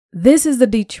This is the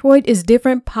Detroit is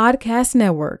Different podcast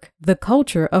network, the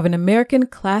culture of an American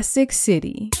classic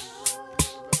city.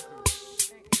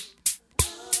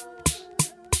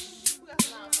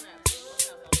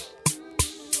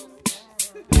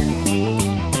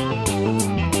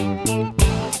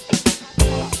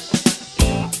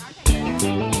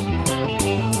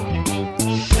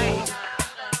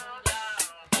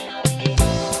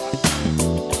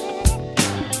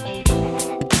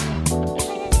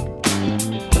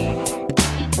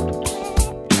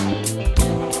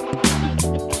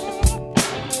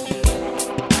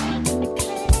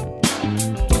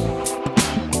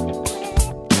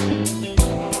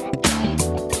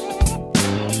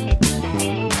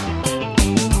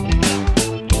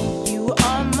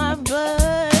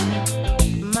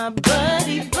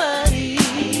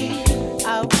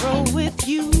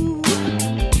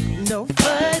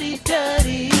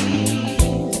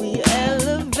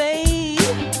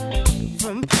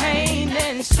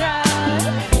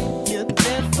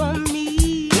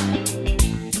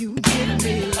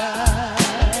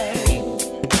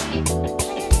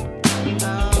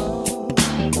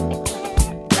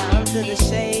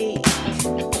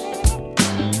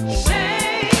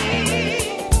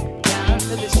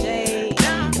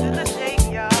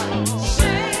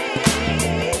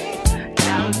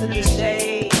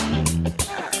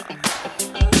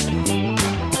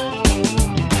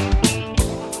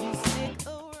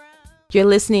 You're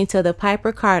listening to the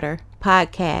Piper Carter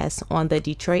podcast on the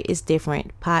Detroit is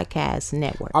Different podcast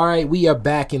network. All right, we are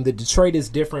back in the Detroit is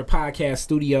Different podcast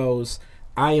studios.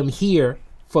 I am here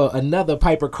for another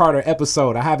Piper Carter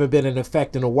episode. I haven't been in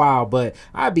effect in a while, but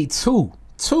I'd be too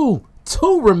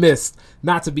remiss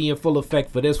not to be in full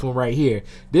effect for this one right here.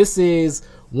 This is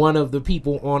one of the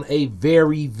people on a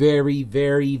very, very,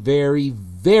 very, very,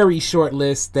 very short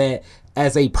list that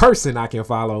as a person I can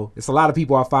follow. It's a lot of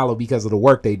people I follow because of the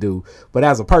work they do, but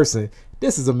as a person,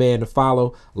 this is a man to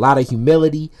follow. A lot of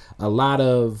humility, a lot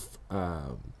of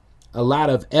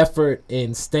effort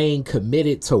in staying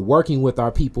committed to working with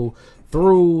our people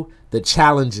through the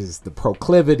challenges, the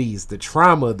proclivities, the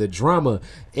trauma, the drama,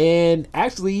 and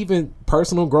actually even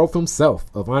personal growth himself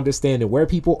of understanding where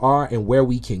people are and where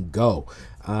we can go.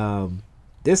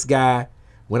 This guy,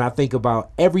 when I think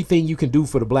about everything you can do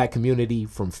for the black community,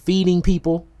 from feeding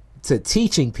people to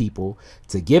teaching people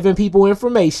to giving people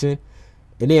information,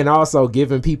 and then also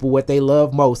giving people what they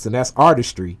love most, and that's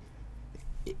artistry,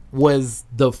 was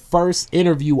the first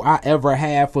interview I ever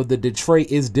had for the Detroit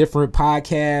is Different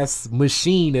podcast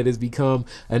machine that has become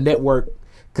a network.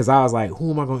 Because I was like,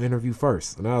 who am I going to interview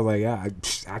first? And I was like,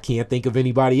 I can't think of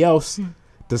anybody else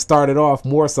to start it off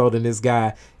more so than this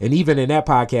guy. And even in that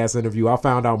podcast interview, I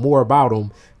found out more about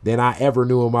him than I ever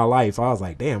knew in my life. I was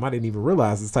like, damn, I didn't even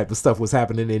realize this type of stuff was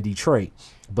happening in Detroit.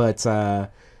 But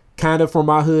kind of from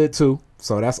my hood too,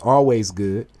 so that's always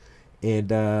good.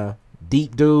 And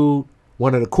deep dude,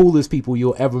 one of the coolest people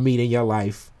you'll ever meet in your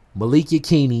life, Malik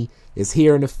Yakini, is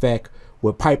here in effect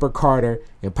with Piper Carter,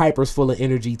 and Piper's full of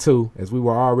energy too, as we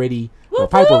were already, well,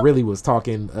 Piper really was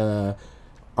talking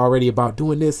already about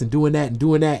doing this and doing that and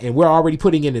doing that, and we're already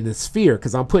putting it in the sphere,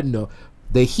 because I'm putting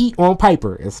the heat on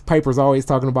Piper, as Piper's always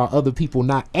talking about other people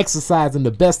not exercising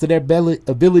the best of their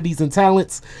abilities and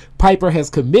talents. Piper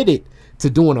has committed to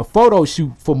doing a photo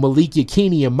shoot for Malik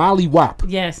Yakini and Molly Wap.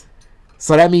 Yes.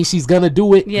 So that means she's going to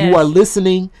do it. Yes. You are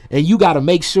listening, and you got to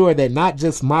make sure that not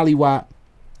just Molly Wap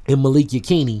and Malik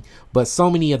Yakini, but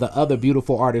so many of the other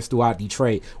beautiful artists throughout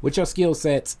Detroit, with your skill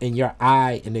sets and your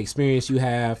eye and the experience you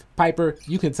have, Piper,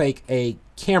 you can take a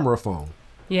camera phone.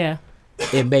 Yeah.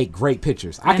 And make great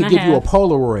pictures. I could give you a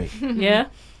Polaroid. Yeah.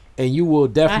 And you will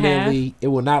definitely, it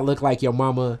will not look like your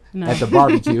mama at the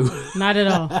barbecue. Not at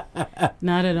all.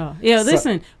 Not at all. Yeah,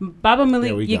 listen, Baba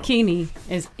Malik Yakini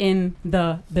is in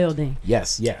the building.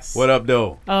 Yes, yes. What up,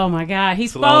 though? Oh, my God.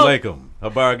 He's Salam alaikum.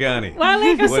 Habar Ghani.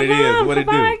 Walaikum What it is, what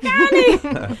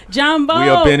it do. Jumbo. We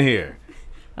up in here.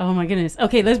 Oh, my goodness.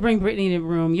 Okay, let's bring Brittany in the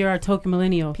room. You're our token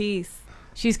millennial. Peace.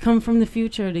 She's come from the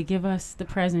future to give us the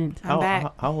present. I'm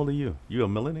back. How old are you? You a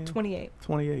millennial? 28.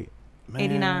 28. Man,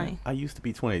 89. I used to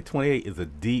be 28. 28 is a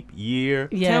deep year.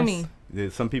 Yes. Tell me.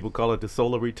 Some people call it the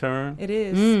solar return. It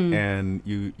is. And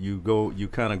you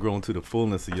kind of grow into the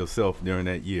fullness of yourself during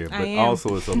that year. But am.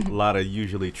 also it's a lot of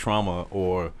usually trauma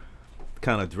or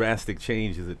kind of drastic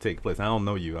changes that take place. I don't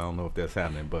know you. I don't know if that's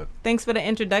happening, but Thanks for the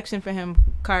introduction for him,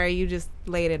 Kari. You just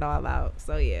laid it all out.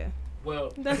 So yeah.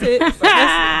 Well, That's it.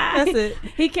 that's it.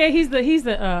 He's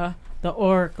the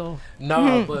oracle.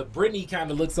 No, but Brittany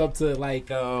kind of looks up to like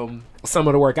some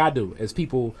of the work I do, as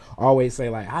people always say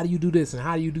like, how do you do this and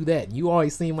how do you do that, and you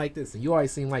always seem like this and you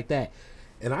always seem like that.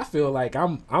 And I feel like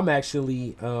I'm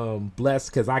actually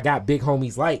blessed because I got big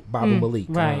homies like Baba Malik.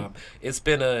 Right. It's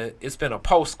been a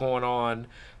post going on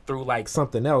through like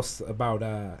something else about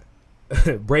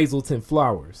Brazelton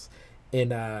Flowers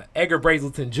and Edgar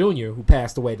Brazelton Jr., who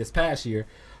passed away this past year.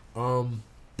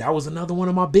 That was another one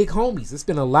of my big homies. It's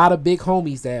been a lot of big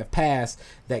homies that have passed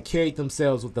that carried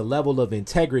themselves with the level of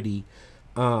integrity,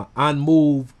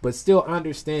 unmoved, but still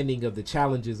understanding of the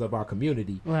challenges of our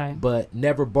community. Right. But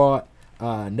never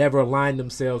never aligned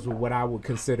themselves with what I would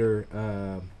consider,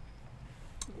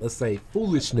 let's say,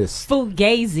 foolishness.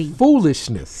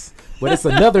 Foolishness. But it's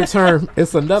another term.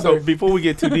 It's another. So before we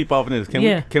get too deep off in this,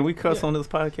 can we cuss on this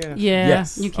podcast? Yeah,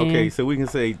 yes. You can. Okay, so we can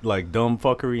say like dumb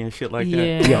fuckery and shit like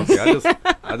that. Yes. Okay,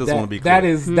 I just want to be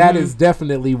clear. That is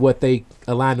definitely what they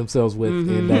align themselves with,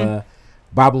 and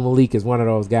Baba Malik is one of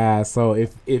those guys. So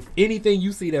if anything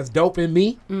you see that's dope in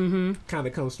me, kind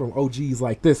of comes from OGs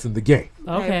like this in the game.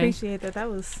 Okay, I appreciate that.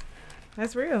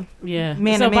 That's real. Yeah.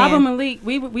 Man so to man. Baba Malik,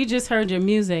 we just heard your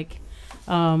music,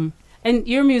 and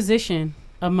you're a musician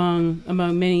among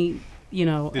many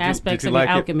aspects of your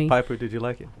alchemy. Piper, did you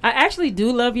like it? I actually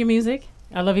do love your music.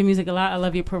 I love your music a lot. I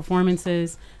love your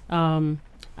performances.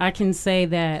 I can say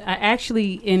that I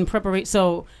actually in preparation.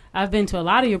 So I've been to a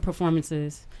lot of your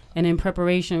performances. And in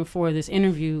preparation for this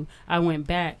interview, I went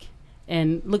back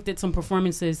and looked at some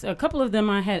performances. A couple of them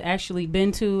I had actually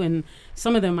been to, and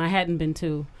some of them I hadn't been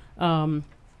to. And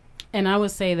I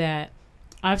would say that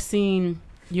I've seen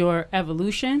your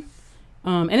evolution.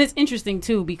 And it's interesting,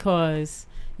 too, because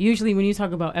usually when you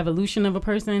talk about evolution of a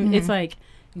person, it's like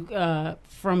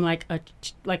from like a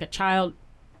child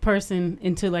person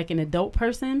into like an adult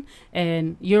person.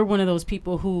 And you're one of those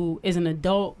people who is an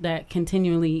adult that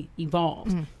continually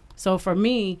evolves. So for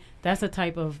me, that's a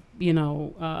type of,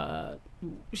 role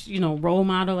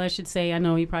model, I should say. I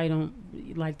know you probably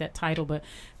don't like that title, but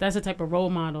that's a type of role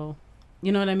model,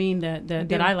 you know what I mean?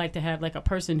 That I like to have, like a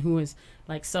person who is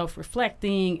like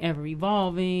self-reflecting, ever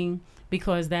evolving,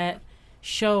 because that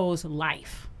shows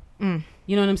life. You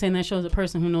know what I'm saying? That shows a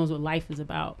person who knows what life is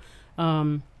about.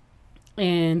 And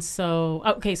so,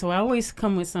 so I always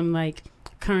come with some like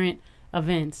current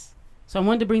events. So I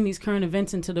wanted to bring these current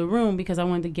events into the room because I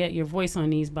wanted to get your voice on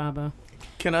these, Baba.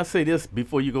 Can I say this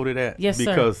before you go to that? Yes,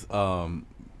 because,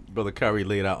 Brother Kyrie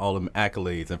laid out all the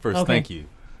accolades. And first, thank you.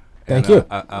 Thank you.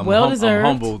 I'm well deserved.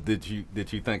 I'm humbled that you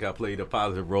think I played a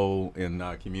positive role in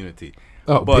our community.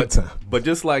 Oh, big time. But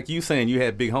just like you saying you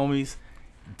had big homies,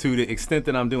 to the extent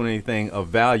that I'm doing anything of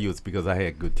value, it's because I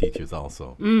had good teachers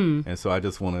also. And so I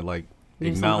just want to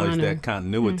acknowledge that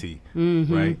continuity,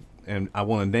 right? And I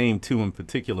want to name two in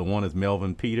particular. One is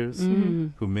Melvin Peters,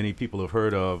 who many people have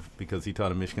heard of because he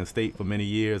taught at Michigan State for many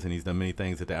years, and he's done many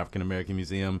things at the African American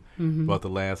Museum, brought the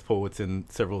last poets in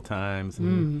several times.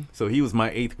 So he was my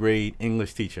 8th grade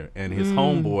English teacher, and his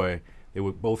homeboy,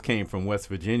 both came from West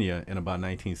Virginia in about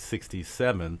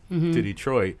 1967 to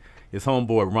Detroit. His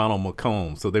homeboy, Ronald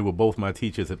McComb. So they were both my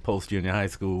teachers at Post Junior High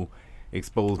School,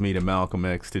 exposed me to Malcolm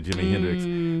X, to Jimi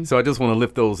Hendrix. So I just want to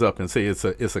lift those up and say it's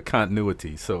a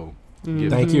continuity. So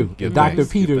thank you. Dr.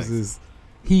 Peters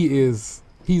he's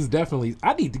definitely,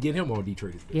 I need to get him on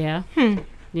Detroit. Yeah.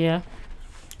 Yeah.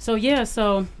 So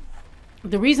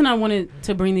the reason I wanted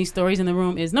to bring these stories in the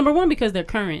room is, number one, because they're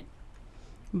current.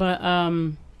 But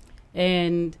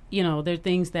and they're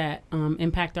things that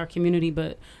impact our community,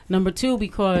 but number two,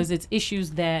 because it's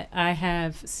issues that I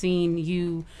have seen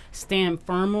you stand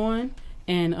firm on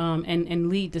and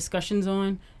lead discussions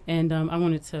on, and I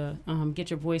wanted to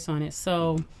get your voice on it.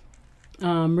 So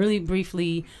really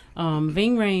briefly,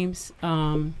 Ving Rhames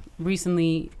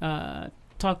recently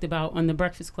talked about on The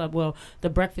Breakfast Club. Well, The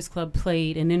Breakfast Club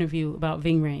played an interview about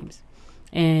Ving Rhames,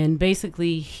 and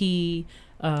basically he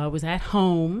was at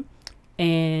home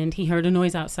and he heard a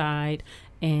noise outside,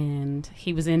 and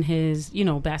he was in his,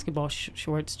 basketball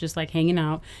shorts, just like hanging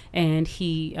out. And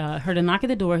he heard a knock at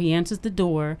the door. He answers the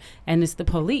door, and it's the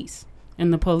police.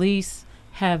 And the police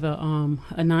have a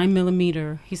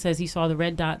 9mm. He says he saw the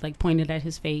red dot pointed at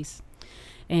his face.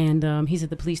 And he said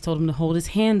the police told him to hold his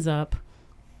hands up.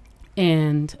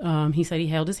 And he said he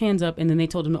held his hands up, and then they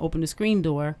told him to open the screen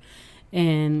door.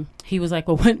 And he was like,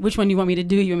 well, which one do you want me to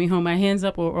do? You want me to hold my hands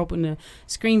up or open the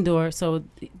screen door? So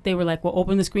they were like, well,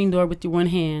 open the screen door with your one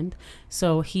hand.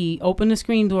 So he opened the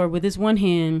screen door with his one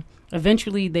hand.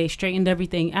 Eventually, they straightened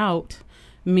everything out,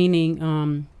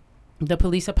 meaning the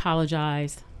police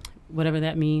apologized, whatever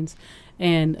that means.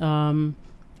 And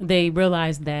they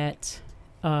realized that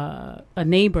a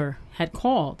neighbor had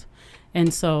called.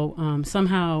 And so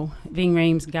somehow Ving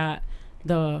Rhames got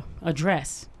the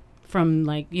address from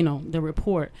the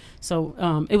report. So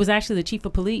it was actually the chief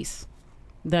of police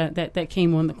that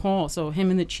came on the call. So him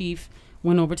and the chief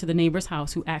went over to the neighbor's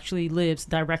house, who actually lives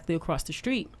directly across the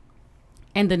street,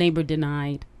 and the neighbor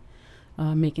denied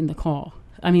making the call.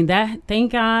 I mean,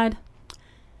 thank God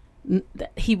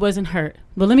he wasn't hurt.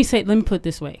 But let me put it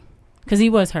this way, because he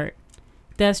was hurt.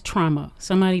 That's trauma.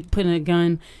 Somebody putting a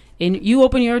gun in, you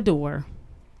open your door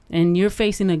and you're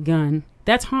facing a gun.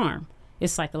 That's harm.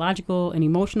 It's psychological and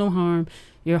emotional harm.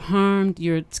 You're harmed,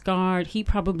 you're scarred. He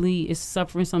probably is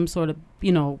suffering some sort of,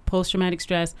 post-traumatic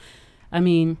stress. I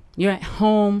mean, you're at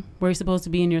home where you're supposed to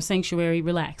be in your sanctuary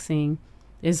relaxing.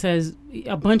 It says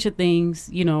a bunch of things,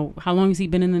 how long has he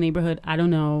been in the neighborhood? I don't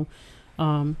know.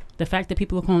 The fact that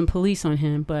people are calling police on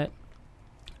him, but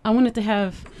I wanted to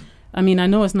have, I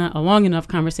know it's not a long enough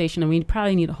conversation, and we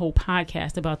probably need a whole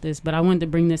podcast about this, but I wanted to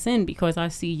bring this in because I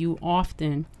see you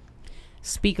often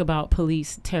speak about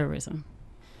police terrorism.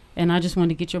 And I just wanted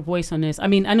to get your voice on this. I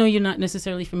know you're not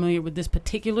necessarily familiar with this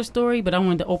particular story, but I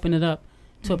wanted to open it up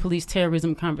to a police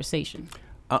terrorism conversation.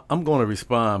 I'm going to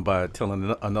respond by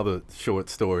telling another short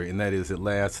story, and that is that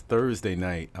last Thursday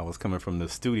night, I was coming from the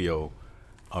studio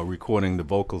recording the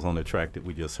vocals on the track that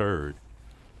we just heard.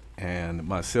 And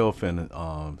myself and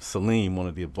Salim, one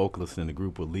of the vocalists in the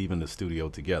group, were leaving the studio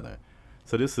together.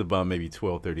 So this is about maybe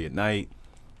 12:30 at night.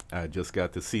 I just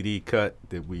got the CD cut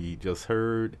that we just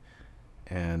heard,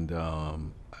 and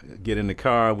we get in the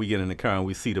car, and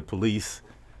we see the police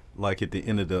like at the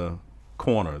end of the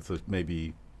corner, so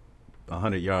maybe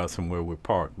 100 yards from where we're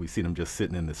parked. We see them just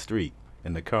sitting in the street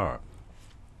in the car.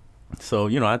 So,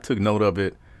 I took note of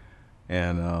it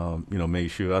and, made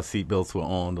sure our seatbelts were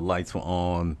on, the lights were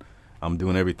on. I'm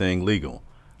doing everything legal.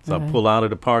 So I pull out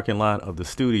of the parking lot of the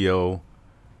studio,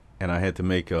 and I had to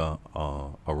make a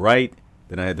right,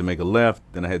 then I had to make a left,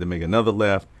 then I had to make another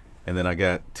left, and then I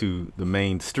got to the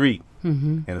main street.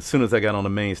 Mm-hmm. And as soon as I got on the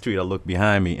main street, I looked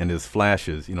behind me, and there's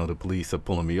flashes. The police are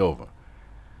pulling me over.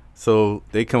 So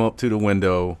they come up to the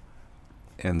window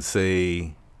and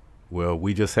say, well,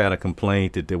 we just had a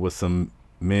complaint that there was some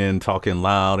men talking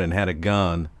loud and had a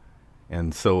gun.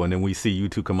 And then we see you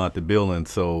two come out the building,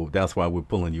 so that's why we're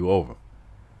pulling you over.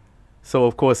 So,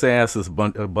 of course, they asked us a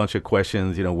bunch of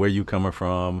questions, where you coming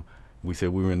from. We said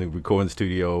we were in the recording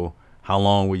studio. How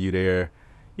long were you there?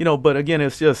 But again,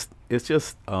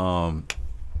 it's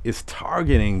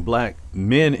targeting black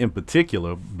men in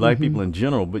particular, black people in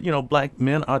general. But, black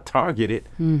men are targeted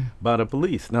by the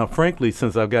police. Now, frankly,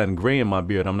 since I've gotten gray in my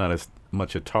beard, I'm not as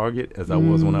much a target as I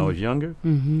was when I was younger.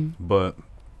 But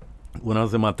when I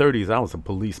was in my 30s, I was a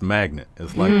police magnet.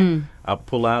 It's like I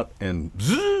pull out and,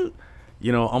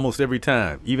 almost every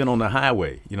time, even on the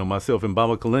highway. Myself and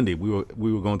Baba Kalindi,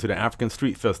 we were going to the African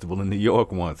Street Festival in New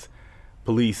York once.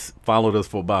 Police followed us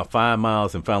for about 5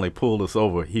 miles and finally pulled us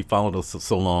over. He followed us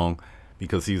so long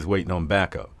because he was waiting on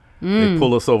backup. They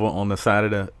pulled us over on the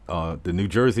side of the New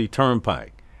Jersey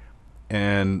Turnpike.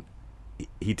 And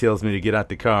he tells me to get out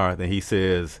the car. Then he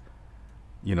says,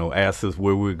 asks us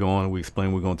where we're going. We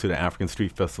explain we're going to the African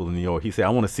Street Festival in New York. He said, I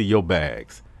want to see your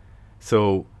bags.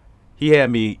 So he had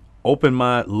me open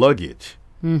my luggage,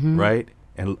 right?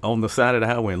 And on the side of the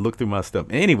highway and look through my stuff.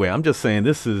 Anyway, I'm just saying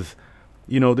this is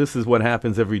what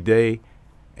happens every day.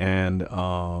 And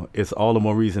it's all the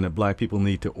more reason that black people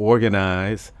need to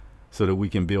organize so that we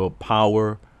can build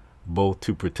power, both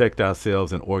to protect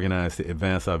ourselves and organize to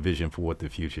advance our vision for what the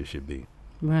future should be.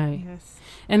 Right. Yes.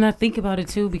 And I think about it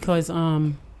too because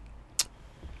I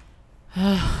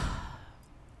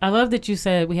love that you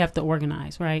said we have to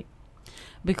organize, right?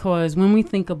 Because when we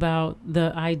think about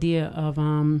the idea of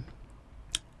I'm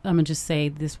gonna just say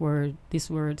these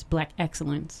words, black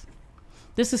excellence.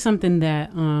 This is something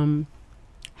that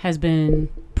has been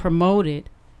promoted,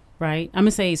 right? I'm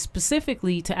gonna say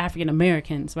specifically to African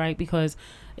Americans, right? Because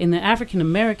in the African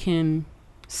American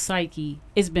psyche,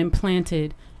 it's been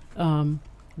planted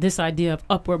this idea of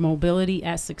upward mobility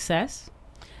as success.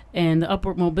 And the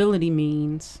upward mobility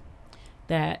means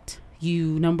that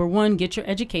you, number one, get your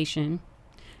education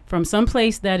from some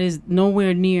place that is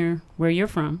nowhere near where you're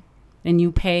from, and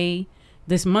you pay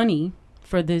this money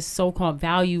for this so-called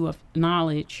value of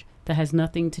knowledge that has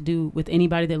nothing to do with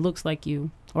anybody that looks like you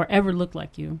or ever looked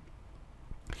like you.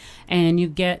 And you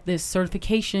get this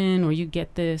certification, or you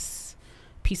get this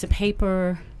piece of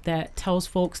paper that tells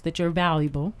folks that you're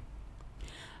valuable.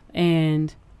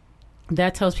 And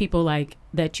that tells people like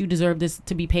that you deserve this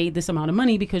to be paid this amount of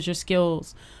money because your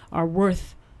skills are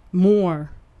worth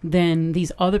more than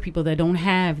these other people that don't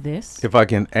have this. If I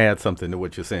can add something to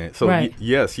what you're saying. So right.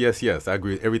 Yes. I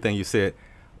agree with everything you said.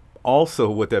 Also,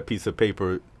 what that piece of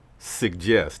paper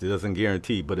suggests, it doesn't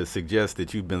guarantee, but it suggests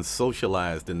that you've been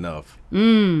socialized enough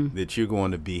that you're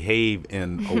going to behave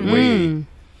in a way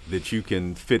that you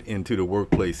can fit into the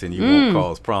workplace and you won't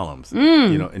cause problems.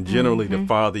 You know, and generally the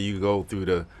farther you go through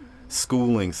the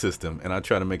schooling system, and I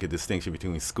try to make a distinction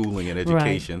between schooling and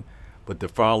education, but the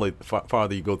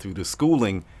farther you go through the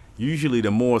schooling, usually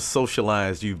the more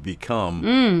socialized you become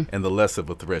and the less of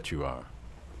a threat you are.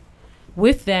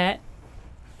 With that,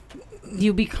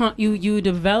 you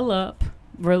develop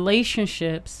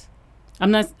relationships.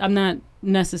 I'm not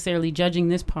necessarily judging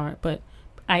this part, but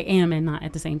I am and not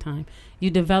at the same time. You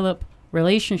develop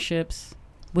relationships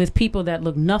with people that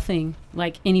look nothing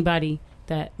like anybody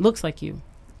that looks like you,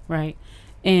 right?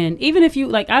 And even if you,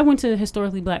 like, I went to a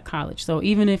historically black college, so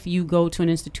even if you go to an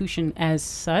institution as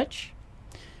such,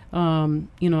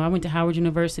 you know, I went to Howard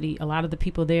University. A lot of the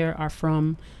people there are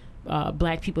from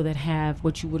black people that have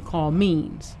what you would call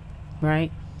means,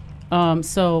 right?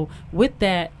 So with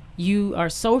that, you are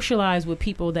socialized with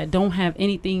people that don't have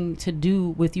anything to do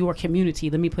with your community.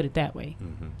 Let me put it that way.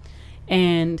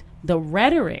 And the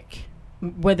rhetoric,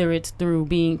 whether it's through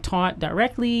being taught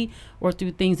directly or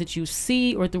through things that you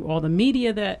see or through all the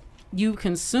media that you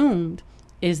consumed,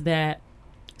 is that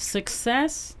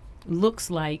success looks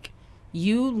like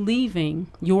you leaving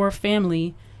your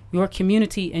family, your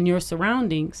community, and your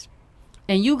surroundings,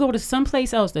 and you go to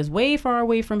someplace else that's way far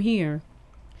away from here.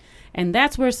 And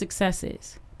that's where success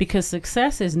is. Because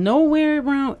success is nowhere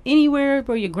around anywhere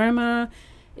where your grandma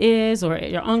is or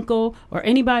your uncle or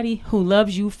anybody who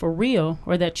loves you for real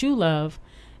or that you love.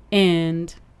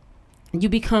 And you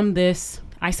become this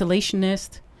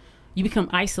isolationist. You become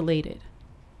isolated.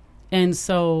 And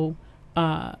so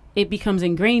it becomes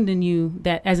ingrained in you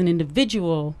that as an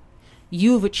individual,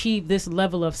 you've achieved this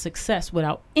level of success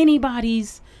without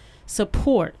anybody's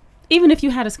support. Even if you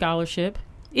had a scholarship,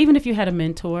 even if you had a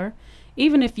mentor,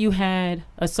 even if you had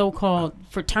a so-called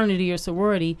fraternity or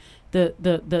sorority, the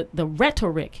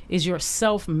rhetoric is you're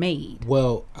self-made.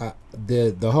 Well,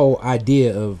 the whole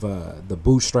idea of the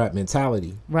bootstrap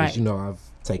mentality, right? Is, you know, I've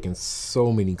taken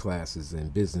so many classes in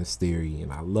business theory,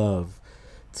 and I love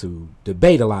to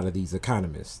debate a lot of these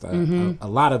economists. A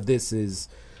lot of this is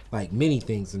like many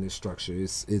things in this structure.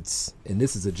 It's and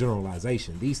this is a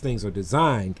generalization. These things are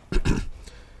designed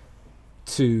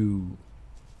to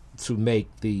make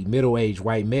the middle-aged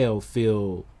white male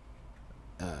feel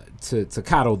to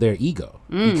coddle their ego,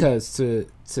 because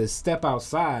to step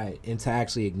outside and to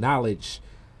actually acknowledge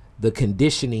the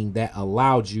conditioning that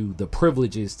allowed you the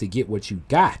privileges to get what you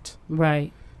got,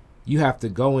 right? You have to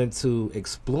go into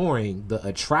exploring the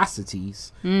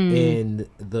atrocities and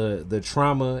the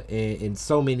trauma and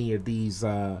so many of these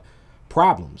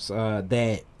problems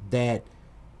that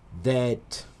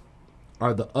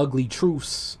are the ugly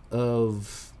truths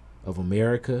of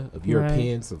America, of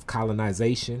Europeans, of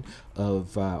colonization,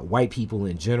 of white people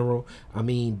in general. I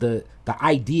mean, the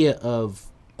idea of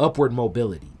upward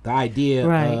mobility, the idea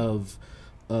of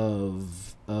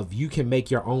you can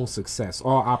make your own success.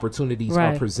 All opportunities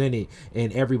are presented,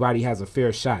 and everybody has a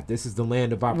fair shot. This is the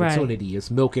land of opportunity. It's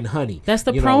milk and honey. That's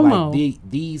the promo. Like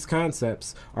these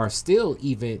concepts are still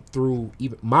even through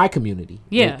my community.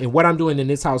 Yeah. And what I'm doing in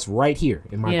this house right here,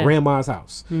 in my grandma's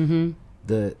house.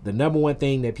 The number one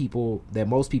thing that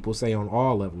most people say on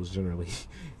all levels generally,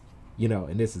 you know,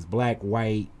 and this is black,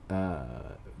 white,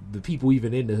 the people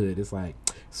even in the hood, it's like,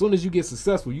 as soon as you get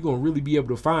successful, you're going to really be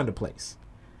able to find a place.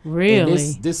 Really?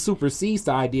 And this supersedes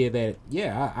the idea that,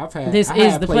 I've had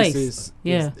the places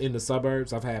place. in the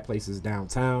suburbs. I've had places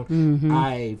downtown.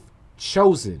 I've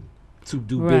chosen to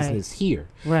do business here.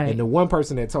 Right. And the one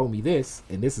person that told me this,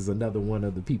 and this is another one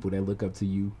of the people that look up to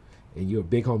you, and you're a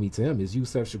big homie to him, is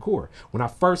Yusef Shakur. When I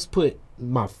first put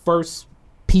my first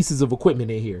pieces of equipment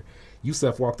in here,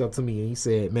 Yusef walked up to me and he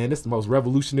said, "Man, this is the most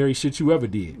revolutionary shit you ever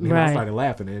did." And I started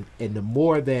laughing. And the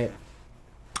more that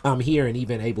I'm here and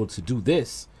even able to do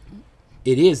this,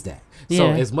 it is that. So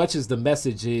as much as the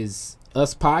message is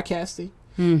us podcasting,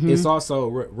 it's also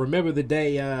remember the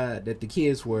day that the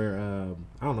kids were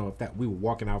I don't know if that we were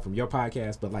walking out from your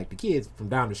podcast, but like the kids from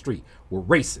down the street were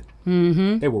racing.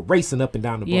 They were racing up and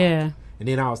down the block. And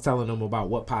then I was telling them about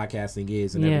what podcasting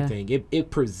is and everything. It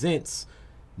presents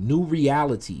new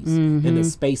realities in the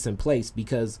space and place,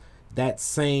 because that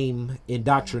same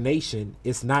indoctrination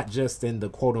is not just in the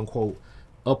quote unquote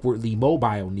upwardly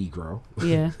mobile Negro,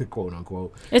 quote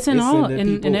unquote. It's in all the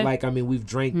people, like, I mean, we've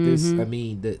drank this. I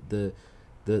mean,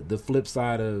 the flip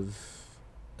side of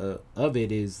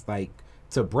it is like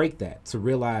to break that, to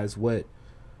realize what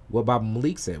what Baba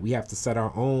Malik said. We have to set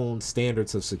our own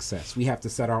standards of success. We have to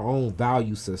set our own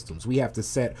value systems. We have to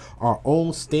set our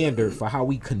own standard for how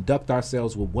we conduct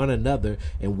ourselves with one another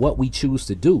and what we choose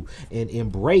to do, and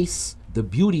embrace the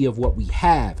beauty of what we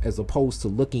have as opposed to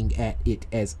looking at it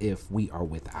as if we are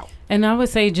without. And I would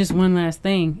say just one last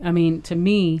thing. I mean, to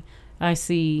me, I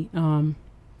see Ving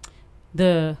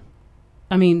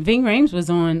Rhames was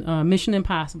on Mission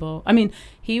Impossible. I mean,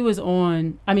 he was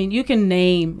on, you can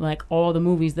name like all the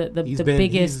movies, the biggest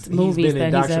movies that he's ever. He's been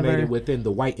indoctrinated within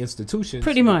the white institutions.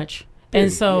 Pretty much.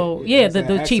 And so,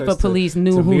 the chief of police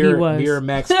knew who he was.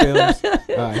 Miramax Films.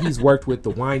 He's worked with the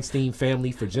Weinstein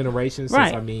family for generations.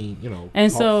 Right. Since,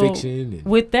 and Pulp so Fiction and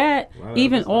with that,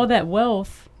 even all that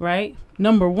wealth, right?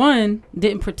 Number one,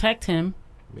 didn't protect him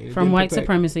from white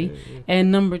supremacy. Yeah. And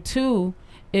number two,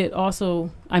 it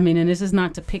also, and this is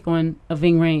not to pick on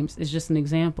Ving Rhames, it's just an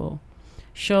example,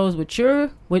 shows what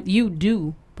you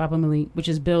do, Baba Malik, which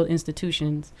is build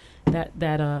institutions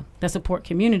that support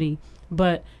community.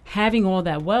 But having all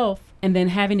that wealth and then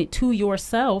having it to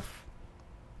yourself,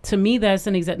 to me, that's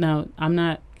an exact. Now, I'm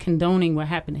not condoning what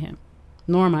happened to him,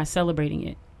 nor am I celebrating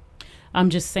it. I'm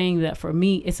just saying that for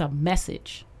me, it's a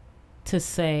message to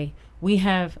say we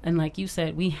have, and like you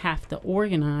said, we have to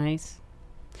organize,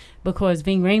 because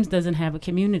Ving Rhames doesn't have a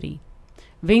community.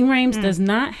 Ving Rhames does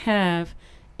not have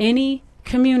any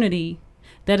community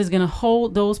that is going to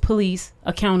hold those police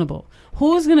accountable.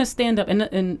 Who's going to stand up?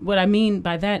 And what I mean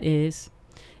by that is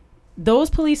those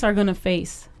police are going to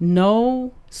face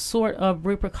no sort of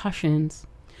repercussions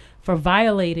for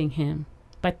violating him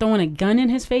by throwing a gun in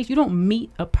his face. You don't meet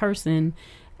a person.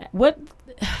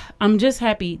 I'm just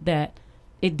happy that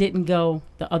it didn't go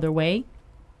the other way.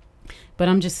 But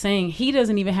I'm just saying he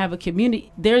doesn't even have a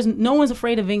community. No one's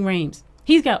afraid of Ving Rhames.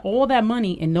 He's got all that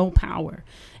money and no power.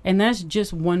 And that's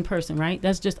just one person, right?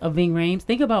 That's just a Ving Rhames.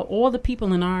 Think about all the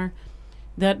people in our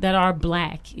that are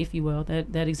black, if you will,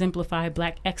 that exemplify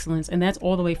black excellence. And that's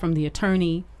all the way from the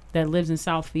attorney that lives in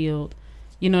Southfield,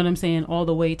 you know what I'm saying, all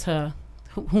the way to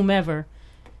whomever,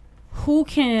 who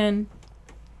can,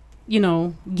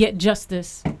 get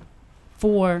justice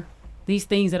for these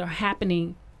things that are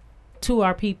happening to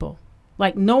our people.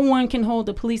 Like, no one can hold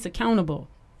the police accountable.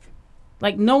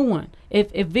 Like, no one.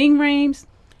 If Ving Rhames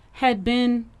had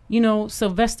been,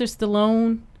 Sylvester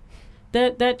Stallone,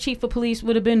 that chief of police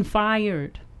would have been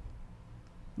fired.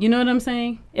 You know what I'm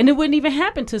saying? And it wouldn't even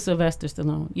happen to Sylvester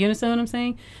Stallone. You understand what I'm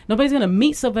saying? Nobody's going to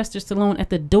meet Sylvester Stallone at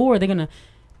the door. They're going to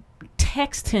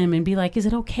text him and be like, is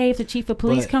it okay if the chief of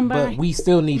police come by? But we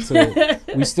still need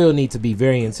to be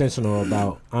very intentional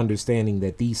about understanding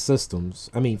that these systems,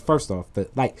 first off, the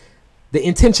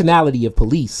intentionality of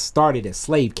police started as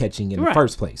slave catching in the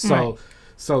first place.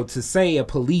 So to say a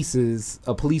police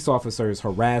officer is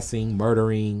harassing,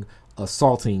 murdering,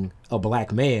 assaulting a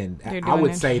black man, I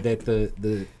would say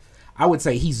that I would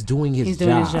say he's doing his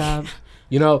job.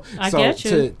 I get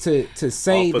you. To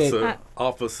say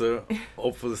overseer.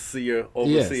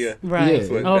 Yes. Right.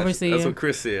 Yeah. Overseer. That's what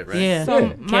Chris said, right? Yeah. So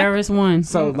KRS-One.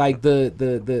 So like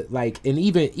and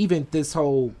even this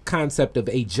whole concept of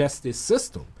a justice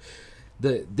system,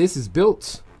 this is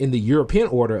built in the European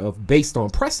order of based on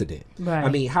precedent.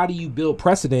 Right. How do you build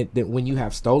precedent that when you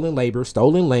have stolen labor,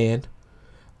 stolen land,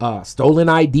 stolen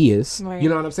ideas, right. You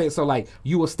know what I'm saying? So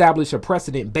you establish a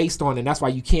precedent based on, and that's why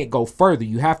you can't go further.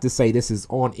 You have to say this is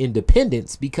on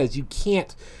independence, because you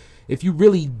can't, if you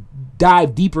really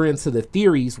dive deeper into the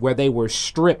theories where they were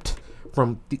stripped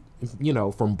from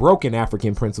broken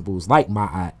African principles like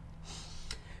Ma'at,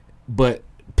 but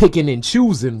picking and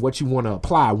choosing what you want to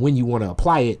apply when you want to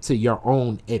apply it to your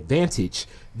own advantage.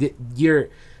 We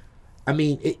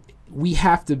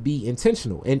have to be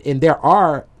intentional, and there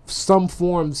are some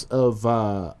forms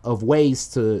of ways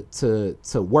to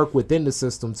work within the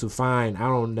system to find, I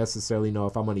don't necessarily know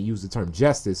if I'm going to use the term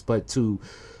justice, but to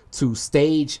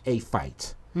stage a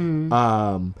fight,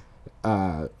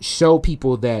 show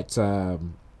people that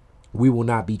we will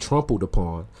not be trampled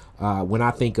upon. When I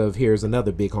think of, here's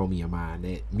another big homie of mine,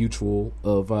 that mutual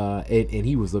of, and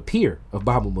he was a peer of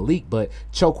Baba Malik, but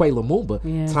Chokwe Lumumba,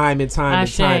 time and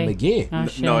time again.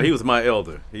 No, he was my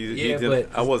elder.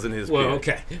 I wasn't his peer. Well,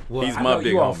 okay. Well, he's my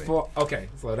big homie. Okay,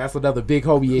 so that's another big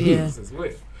homie of his as well.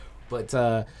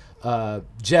 But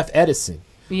Jeff Edison.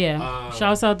 Yeah.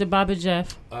 Shouts out to Baba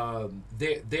Jeff.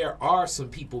 There are some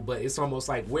people, but it's almost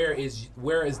like where is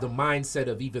the mindset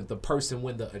of even the person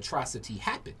when the atrocity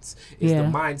happens? Is the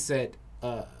mindset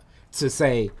to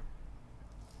say,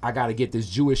 I got to get this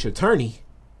Jewish attorney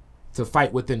to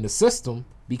fight within the system,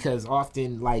 because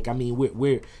often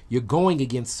you're going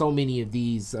against so many of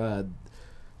these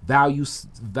value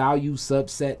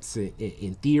subsets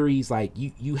and theories. Like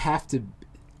you have to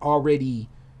already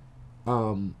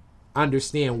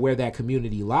understand where that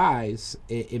community lies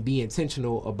and be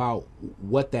intentional about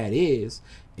what that is.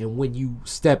 And when you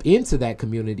step into that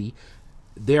community,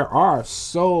 there are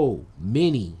so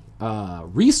many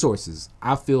resources,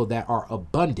 I feel, that are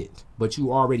abundant, but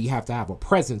you already have to have a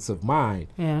presence of mind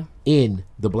in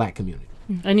the Black community.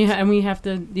 And we have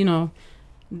to,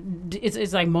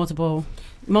 it's like multiple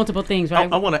things,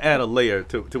 right? I want to add a layer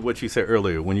to what you said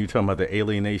earlier when you talking about the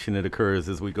alienation that occurs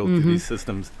as we go through these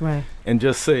systems, right? And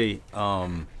just say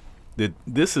that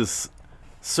this is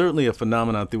certainly a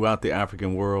phenomenon throughout the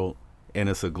African world, and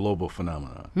it's a global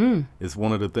phenomenon. It's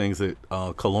one of the things that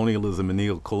colonialism and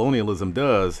neocolonialism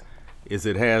does, is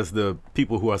it has the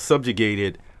people who are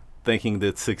subjugated thinking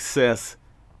that success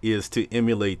is to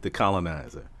emulate the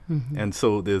colonizer. And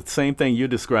so the same thing you're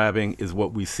describing is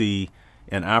what we see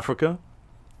in Africa.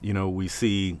 We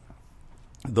see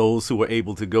those who are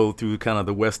able to go through kind of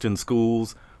the Western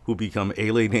schools who become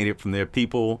alienated from their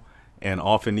people and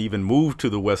often even move to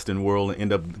the Western world and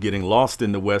end up getting lost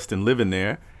in the West and living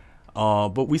there.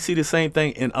 But we see the same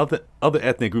thing in other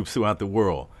ethnic groups throughout the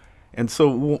world. And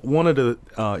so one of the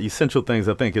essential things,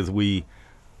 I think, as we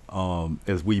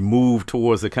move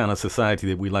towards the kind of society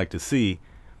that we like to see,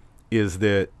 is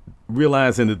that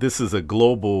realizing that this is a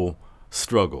global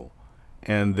struggle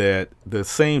and that the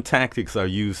same tactics are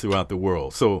used throughout the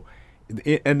world. So,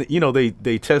 they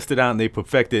test it out and they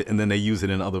perfect it and then they use it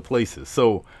in other places.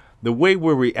 So the way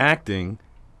we're reacting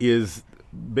is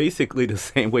basically the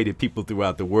same way that people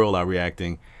throughout the world are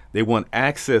reacting. They want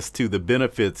access to the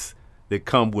benefits that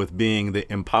come with being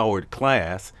the empowered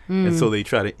class. And so they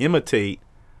try to imitate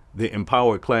the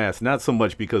empowered class, not so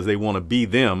much because they want to be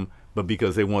them, but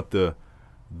because they want the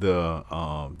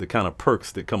kind of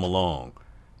perks that come along,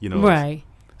 Right.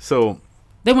 So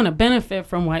they want to benefit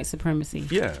from white supremacy.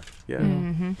 Yeah.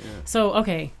 So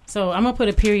I'm gonna put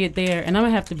a period there, and I'm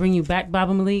gonna have to bring you back,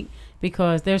 Baba Malik,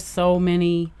 because there's so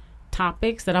many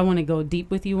topics that I want to go deep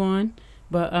with you on.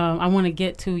 But I want to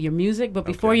get to your music. But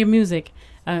before your music,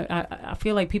 I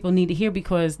feel like people need to hear,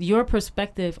 because your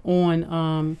perspective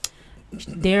on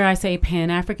dare I say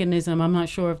Pan-Africanism. I'm not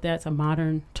sure if that's a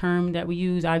modern term that we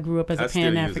use. I grew up as a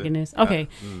Pan-Africanist. Okay,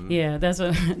 yeah,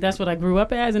 that's what I grew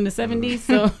up as in the 70s.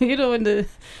 So in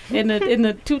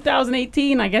the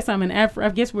 2018, I guess I'm an I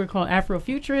guess we're called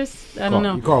Afrofuturist. I don't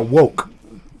know. You call woke.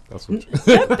 That's what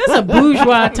that's a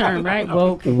bourgeois term, right?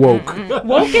 Woke.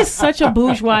 Woke is such a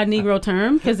bourgeois Negro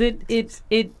term because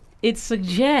it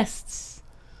suggests.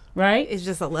 Right, it's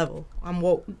just a level. I'm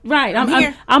woke. Right,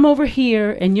 I'm over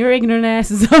here, and your ignorant ass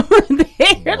is over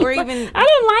there. Or even I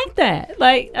don't like that.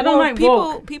 Like I don't like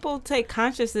woke. People take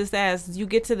consciousness as you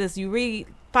get to this. You read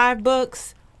 5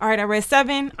 books. All right, I read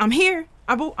 7. I'm here.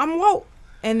 I'm woke.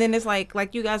 And then it's like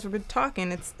you guys were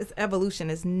talking. It's evolution.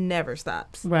 It never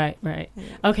stops. Right. Yeah.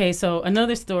 Okay, so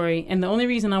another story, and the only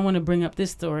reason I want to bring up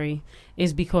this story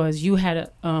is because you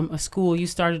had a school. You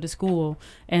started a school,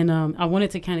 and I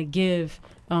wanted to kind of give.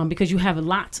 Because you have a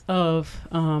lot of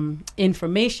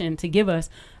information to give us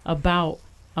about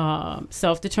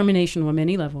self-determination on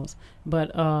many levels,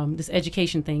 but this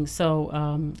education thing. So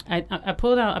I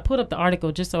pulled up the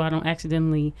article just so I don't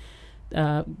accidentally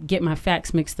get my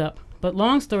facts mixed up. But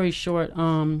long story short,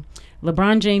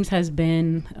 LeBron James has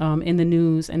been in the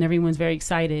news, and everyone's very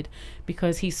excited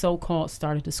because he so-called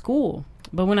started a school.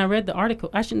 But when I read the article,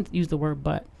 I shouldn't use the word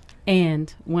but,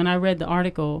 and when I read the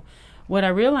article, what I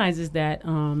realized is that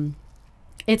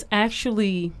it's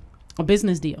actually a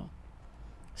business deal.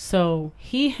 So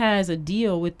he has a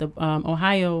deal with the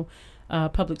Ohio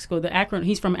Public School, the Akron.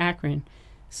 He's from Akron.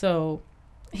 So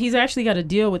he's actually got a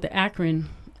deal with the Akron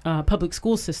public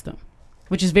school system,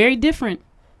 which is very different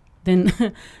than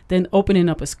opening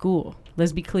up a school.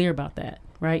 Let's be clear about that,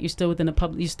 right? You're still within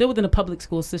a public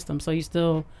school system, so you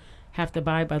still have to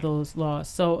abide by those laws.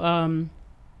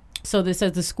 So this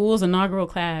says the school's inaugural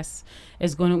class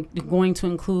is going to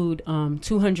include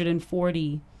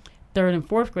 240 third and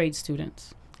fourth grade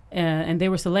students. And they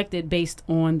were selected based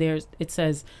on it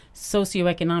says,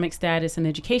 socioeconomic status and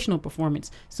educational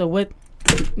performance. So what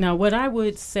I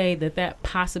would say that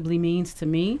possibly means to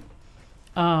me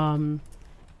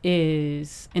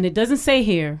is, and it doesn't say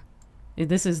here,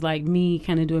 this is like me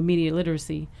kind of doing media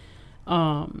literacy.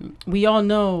 We all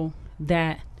know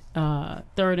that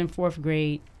third and fourth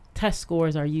grade test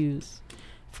scores are used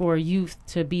for youth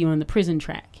to be on the prison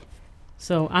track.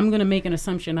 So I'm going to make an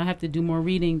assumption. I have to do more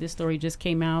reading. This story just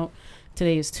came out.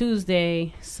 Today is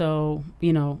Tuesday. So,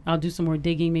 I'll do some more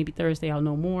digging. Maybe Thursday I'll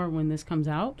know more when this comes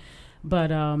out. But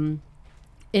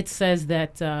it says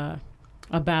that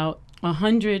about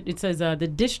it says the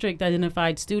district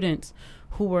identified students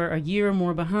who were a year or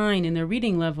more behind in their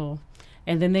reading level,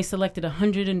 and then they selected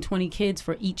 120 kids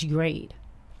for each grade.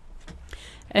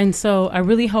 And so I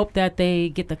really hope that they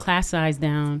get the class size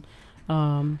down,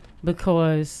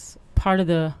 because part of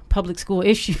the public school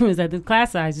issue is that the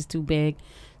class size is too big.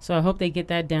 So I hope they get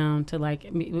that down to like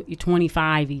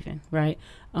 25 even, right?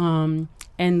 And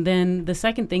then the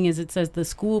second thing is it says the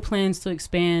school plans to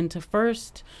expand to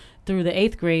 1st through the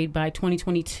 8th grade by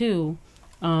 2022,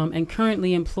 and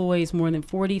currently employs more than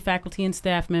 40 faculty and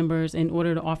staff members in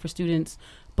order to offer students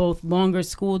both longer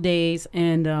school days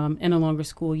and a longer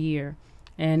school year.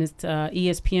 And it's,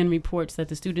 ESPN reports that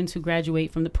the students who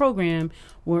graduate from the program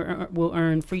will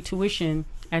earn free tuition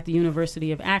at the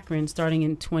University of Akron starting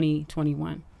in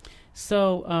 2021.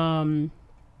 So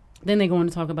then they go on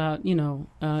to talk about,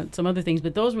 some other things.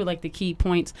 But those were like the key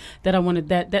points that I wanted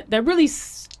that really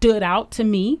stood out to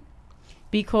me,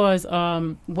 because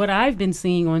what I've been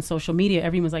seeing on social media,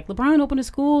 everyone's like, LeBron opened a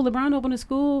school.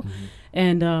 Mm-hmm.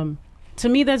 And to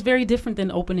me, that's very different than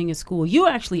opening a school. You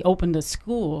actually opened a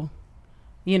school.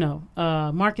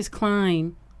 Marcus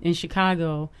Klein in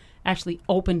Chicago actually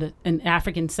opened an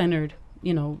African-centered,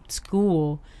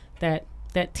 school that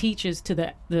teaches to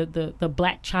the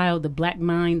black child, the black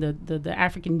mind, the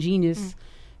African genius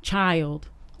child,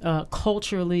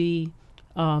 culturally,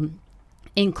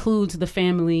 includes the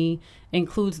family,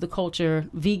 includes the culture.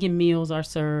 Vegan meals are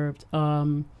served.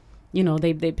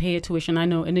 They pay a tuition. I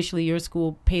know initially your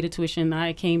school paid a tuition.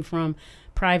 I came from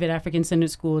private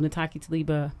African-centered school in Nataki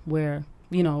Taliba, where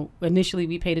initially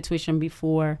we paid a tuition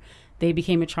before they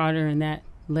became a charter, and that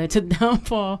led to the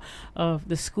downfall of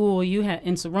the school you had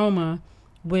in Seroma,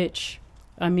 which,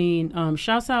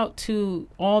 shouts out to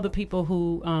all the people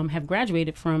who have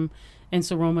graduated from in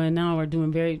Seroma and now are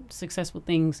doing very successful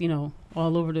things,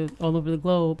 all over the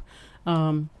globe.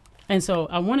 And so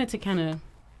I wanted to kind of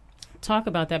talk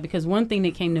about that, because one thing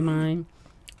that came to mind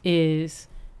is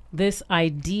this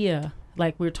idea,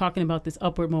 like we're talking about this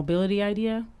upward mobility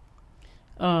idea.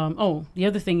 The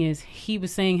other thing is he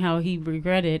was saying how he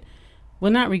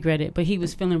not regretted, but he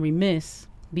was feeling remiss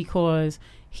because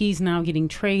he's now getting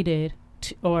traded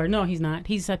he's not.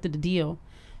 He's accepted the deal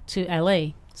to LA.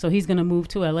 So he's going to move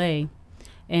to LA.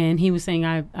 And he was saying,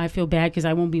 I feel bad because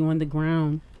I won't be on the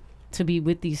ground to be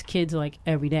with these kids like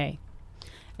every day.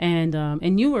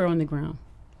 And you were on the ground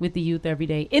with the youth every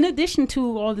day, in addition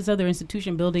to all this other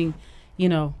institution building,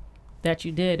 that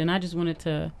you did. And I just wanted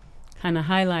to kind of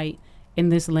highlight in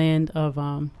this land of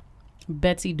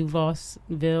Betsy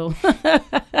DeVosville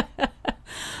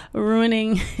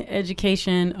ruining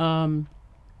education,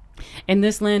 in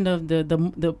this land of the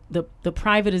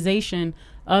privatization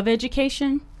of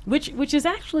education, which is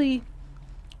actually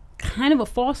kind of a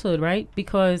falsehood, right?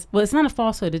 Because, well, it's not a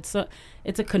falsehood, it's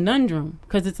a conundrum,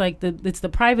 because it's like it's the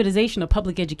privatization of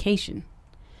public education,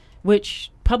 which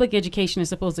public education is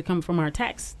supposed to come from our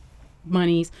tax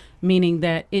monies, meaning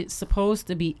that it's supposed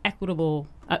to be equitable.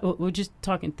 We're just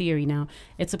talking theory now.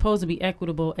 It's supposed to be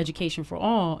equitable education for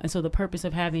all. And so the purpose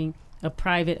of having a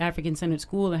private African-centered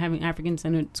school and having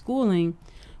African-centered schooling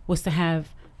was to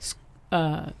have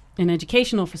an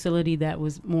educational facility that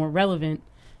was more relevant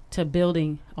to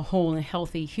building a whole and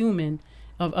healthy human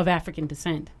of African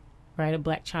descent, right? A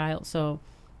black child. So,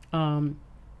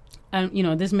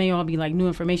 this may all be like new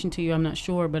information to you. I'm not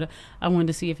sure, but I wanted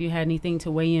to see if you had anything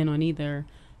to weigh in on either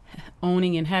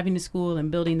owning and having the school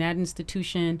and building that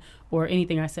institution, or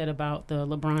anything I said about the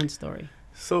LeBron story.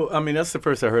 So, that's the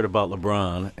first I heard about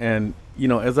LeBron. And,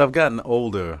 as I've gotten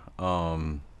older,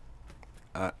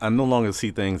 I no longer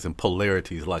see things in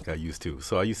polarities like I used to.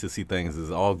 So I used to see things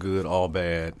as all good, all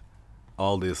bad,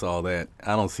 all this, all that.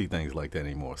 I don't see things like that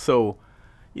anymore. So,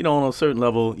 on a certain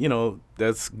level,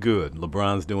 that's good.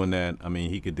 LeBron's doing that.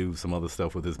 He could do some other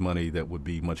stuff with his money that would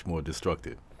be much more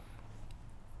destructive.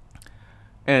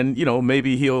 And,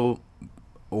 maybe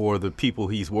or the people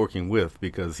he's working with,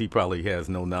 because he probably has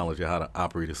no knowledge of how to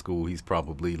operate a school, he's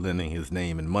probably lending his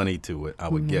name and money to it, I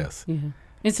would guess. Yeah.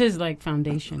 It's his,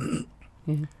 foundation.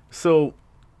 Yeah. So,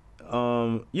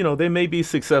 they may be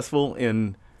successful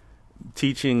in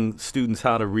teaching students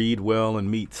how to read well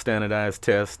and meet standardized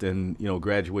tests and,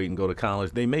 graduate and go to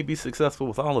college. They may be successful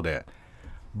with all of that.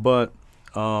 But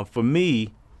for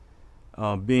me,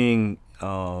 being,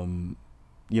 having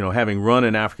run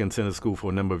an African-centered school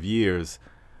for a number of years,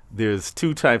 there's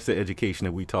two types of education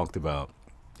that we talked about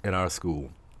at our school.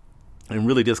 And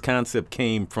really this concept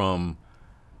came from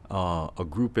a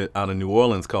group out of New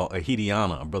Orleans called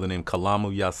Ahidiana, a brother named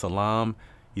Kalamu Yasalam.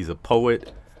 He's a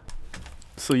poet,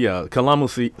 So yeah,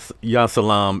 Kalamu Ya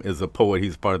Salam is a poet.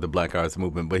 He's part of the Black Arts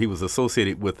Movement, but he was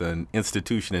associated with an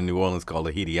institution in New Orleans called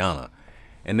the Hidiana.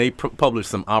 And they published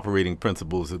some operating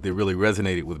principles that they really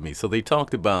resonated with me. So they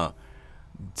talked about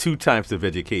two types of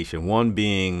education, one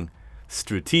being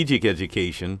strategic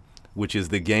education, which is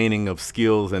the gaining of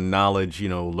skills and knowledge,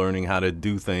 learning how to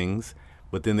do things.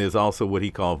 But then there's also what he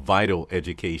called vital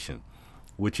education,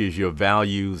 which is your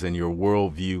values and your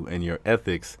worldview and your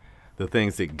ethics, the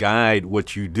things that guide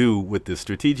what you do with the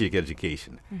strategic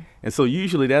education. And so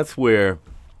usually that's where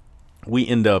we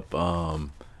end up,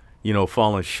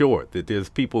 falling short, that there's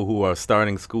people who are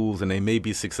starting schools and they may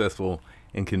be successful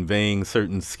in conveying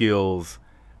certain skills,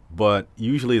 but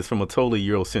usually it's from a totally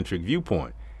Eurocentric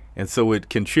viewpoint. And so it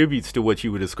contributes to what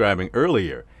you were describing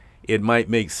earlier. It might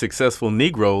make successful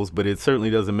Negroes, but it certainly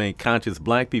doesn't make conscious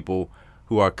Black people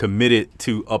who are committed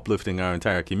to uplifting our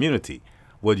entire community.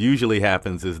 What usually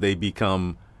happens is they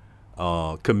become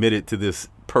committed to this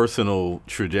personal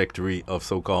trajectory of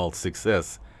so-called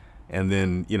success. And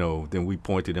then, then we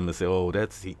point to them and say, oh,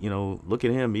 that's, look at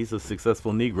him. He's a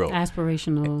successful Negro.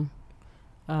 Aspirational,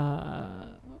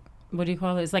 what do you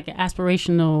call it? It's like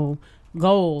aspirational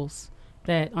goals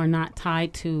that are not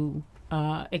tied to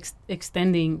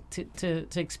extending to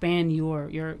expand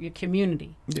your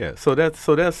community. Yeah, so that's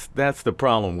the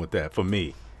problem with that for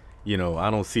me. I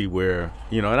don't see where,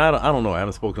 and I don't know. I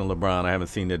haven't spoken to LeBron. I haven't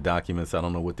seen their documents. I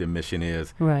don't know what their mission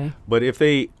is. Right. But if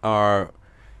they are,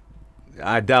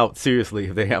 I doubt seriously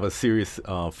if they have a serious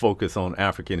focus on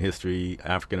African history,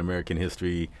 African American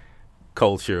history,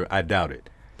 culture. I doubt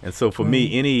it. And so for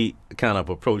me, any kind of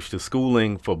approach to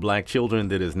schooling for Black children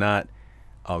that is not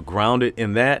grounded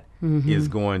in that is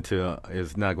not going to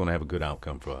have a good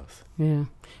outcome for us. Yeah.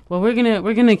 Well, we're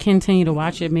gonna continue to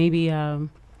watch it. Maybe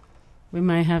we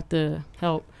might have to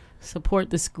help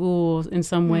support the schools in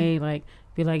some way, like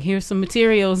be like, here's some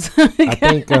materials. I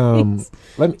think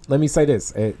let me say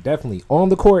this. Definitely on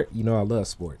the court, I love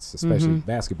sports, especially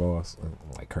basketball.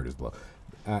 Like Curtis Blow.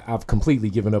 I've completely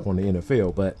given up on the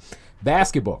NFL, but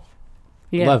basketball,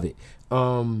 love it.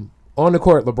 On the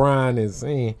court, LeBron is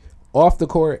off the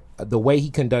court, the way he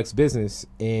conducts business,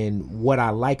 and what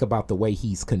I like about the way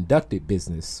he's conducted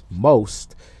business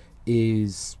most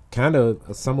is kind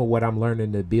of some of what I'm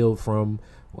learning to build from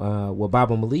what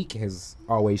Baba Malik has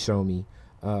always shown me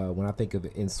when I think of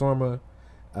Insorma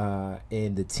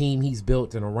and the team he's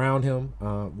built and around him,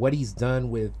 what he's done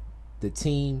with the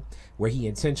team, where he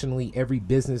intentionally, every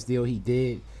business deal he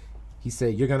did, he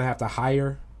said, you're going to have to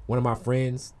hire one of my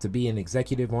friends to be an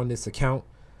executive on this account.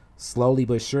 Slowly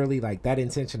but surely, like that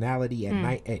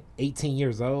intentionality at 18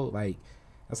 years old, like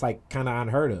that's like kind of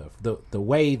unheard of. The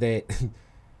way that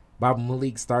Baba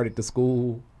Malik started the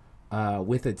school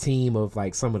with a team of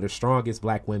like some of the strongest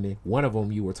Black women. One of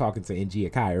them you were talking to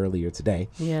Njia Kai earlier today.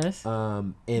 Yes.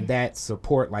 And that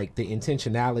support, like the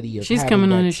intentionality of she's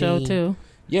coming on the show too.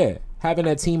 Yeah, having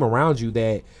that team around you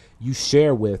that you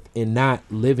share with, and not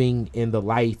living in the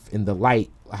life in the light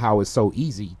how it's so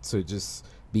easy to just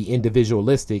be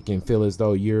individualistic and feel as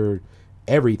though you're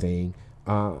everything.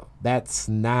 That's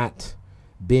not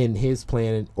been his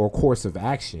plan or course of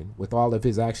action. With all of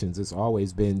his actions, it's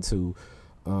always been to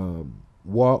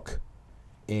walk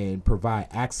and provide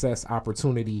access,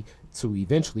 opportunity to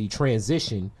eventually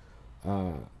transition,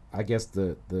 I guess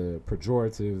the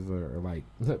pejorative or like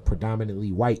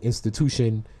predominantly white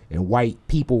institution and white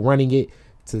people running it,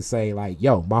 to say like,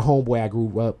 yo, my homeboy I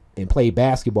grew up and played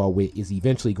basketball with is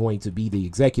eventually going to be the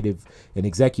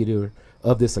executor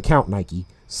of this account, Nike.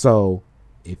 So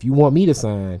if you want me to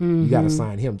sign, you got to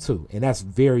sign him too. And that's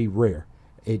very rare.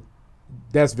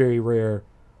 That's very rare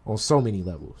on so many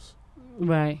levels.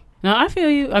 Right. No, I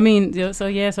feel you. I mean,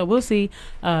 so we'll see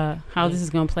how this is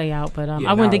going to play out. But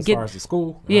I wanted to get, as far as the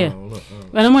school,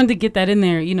 but I wanted to get that in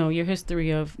there. Your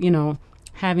history of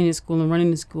having a school and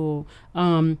running the school.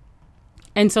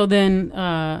 And so then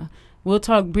we'll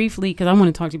talk briefly, because I want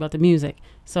to talk to you about the music.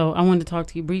 So I wanted to talk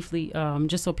to you briefly,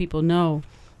 just so people know.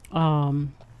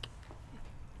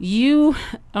 You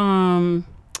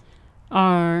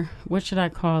are, what should I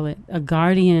call it, a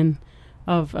guardian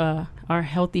of our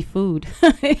healthy food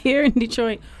here in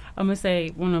Detroit. I'm going to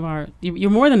say you're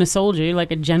more than a soldier. You're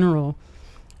like a general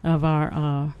of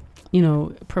our,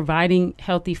 providing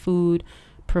healthy food,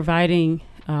 providing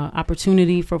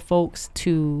opportunity for folks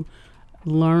to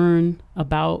learn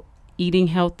about eating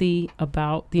healthy,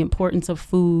 about the importance of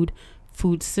food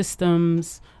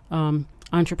systems,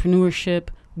 entrepreneurship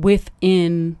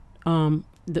within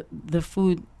the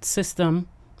food system,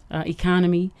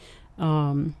 economy.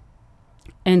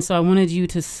 And so I wanted you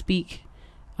to speak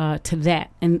to that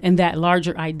and that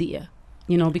larger idea,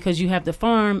 because you have the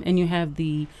farm and you have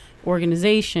the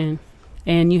organization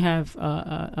and you have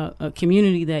a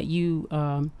community that you,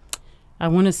 I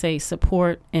want to say,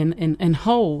 support and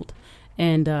hold.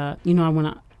 And, I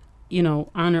want to,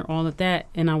 honor all of that.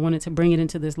 And I wanted to bring it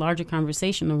into this larger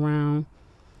conversation around,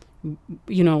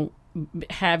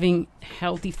 having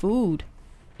healthy food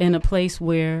in a place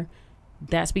where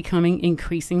that's becoming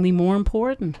increasingly more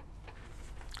important.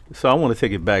 So I want to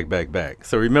take it back.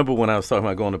 So remember when I was talking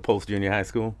about going to post-junior high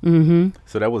school? Mm-hmm.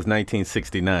 So that was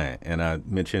 1969, and I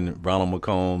mentioned Ronald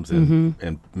McCombs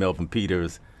and Melvin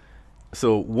Peters.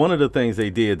 So one of the things they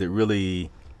did that really,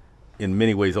 in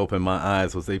many ways, opened my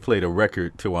eyes was they played a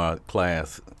record to our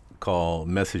class called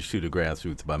Message to the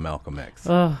Grassroots by Malcolm X.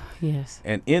 Oh, yes.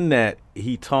 And in that,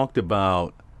 he talked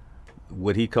about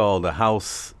what he called the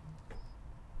house,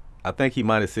 I think he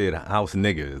might have said house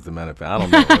nigger, as a matter of fact. I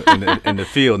don't know, in the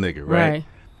field nigger, right?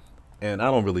 And I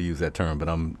don't really use that term, but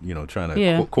I'm, trying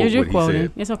to quote what he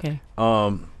said. It's okay.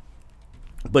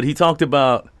 But he talked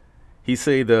about, he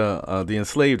said the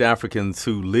enslaved Africans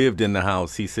who lived in the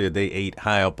house, he said they ate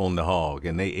high up on the hog,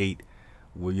 and they ate,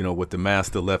 what the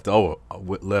master left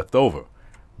over.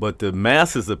 But the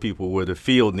masses of people were the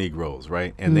field Negroes,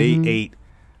 right? And they ate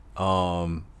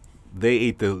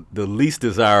the least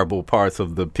desirable parts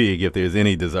of the pig, if there's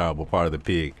any desirable part of the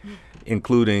pig,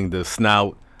 including the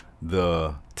snout,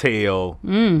 the tail,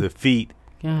 the feet,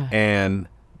 and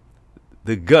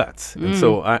the guts. And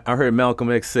so I heard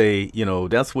Malcolm X say,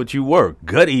 that's what you were,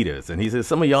 gut eaters. And he said,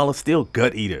 some of y'all are still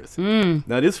gut eaters.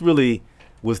 Now, this really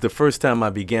was the first time I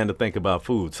began to think about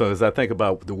food. So as I think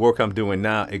about the work I'm doing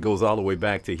now, it goes all the way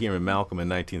back to hearing Malcolm in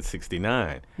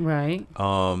 1969. Right.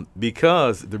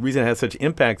 Because the reason it had such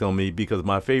impact on me, because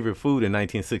my favorite food in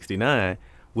 1969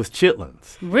 was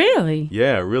chitlins. Really?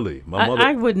 Yeah, really. My mother.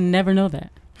 I would never know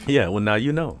that. Yeah, well, now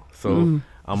you know. So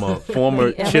I'm a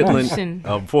former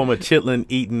chitlin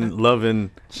eating, loving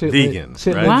vegan.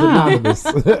 Right? Wow.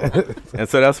 And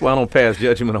so that's why I don't pass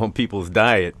judgment on people's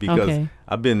diet, because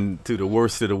I've been to the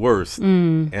worst of the worst,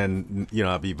 and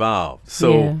I've evolved.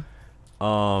 So,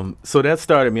 so that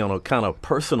started me on a kind of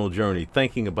personal journey,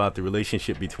 thinking about the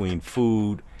relationship between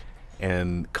food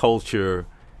and culture,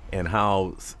 and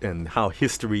how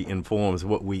history informs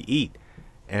what we eat.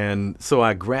 And so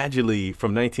I gradually,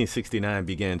 from 1969,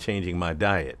 began changing my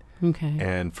diet. Okay.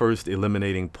 And first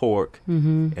eliminating pork,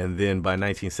 and then by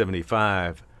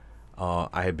 1975,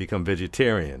 I had become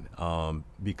vegetarian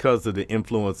because of the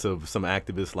influence of some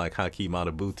activists like Hakeem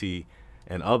Adabuti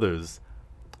and others.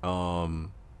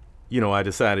 I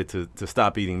decided to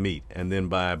stop eating meat, and then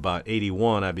by about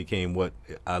 81, I became what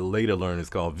I later learned is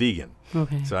called vegan.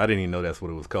 Okay. So I didn't even know that's what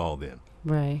it was called then.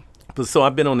 Right. But so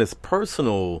I've been on this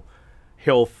personal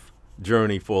health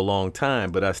journey for a long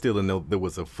time, but I still didn't know there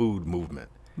was a food movement.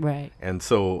 Right. And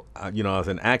so, I was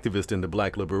an activist in the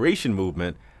Black Liberation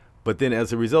Movement, but then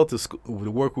as a result of the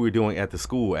work we were doing at the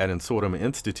school at Ensordom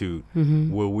Institute,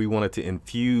 where we wanted to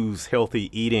infuse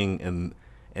healthy eating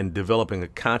and developing a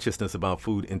consciousness about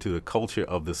food into the culture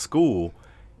of the school,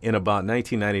 in about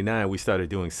 1999, we started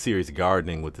doing serious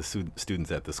gardening with the students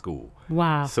at the school.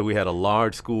 Wow. So we had a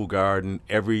large school garden.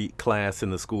 Every class in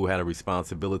the school had a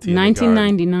responsibility.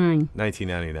 1999.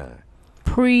 1999.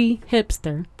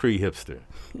 Pre-hipster. Pre-hipster.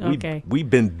 Okay. We've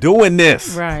been doing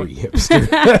this. Right. Pre-hipster.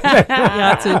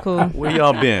 Y'all too cool. Where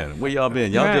y'all been?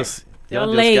 Y'all Right. just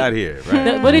late. got here,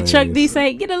 right? What did Chuck D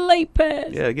say? Get a late pass.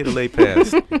 Yeah, get a late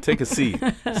pass. Take a seat.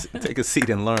 Take a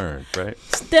seat and learn, right?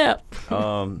 Step.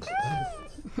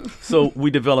 So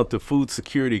we developed a food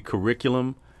security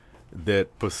curriculum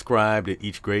that prescribed at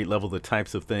each grade level the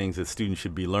types of things that students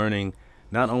should be learning,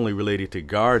 not only related to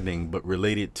gardening, but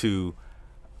related to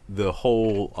the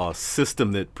whole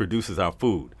system that produces our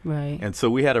food. Right. And so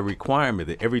we had a requirement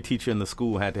that every teacher in the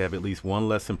school had to have at least one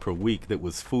lesson per week that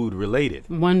was food related.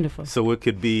 Wonderful. So it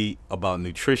could be about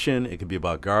nutrition, it could be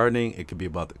about gardening, it could be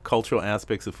about the cultural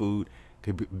aspects of food, it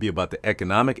could be about the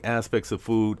economic aspects of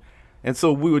food. And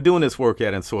so we were doing this work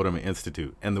at Ensordom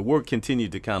Institute, and the work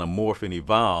continued to kind of morph and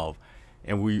evolve,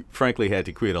 and we frankly had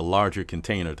to create a larger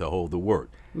container to hold the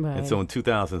work. Right. And so in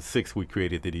 2006, we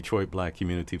created the Detroit Black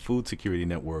Community Food Security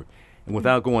Network. And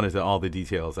without going into all the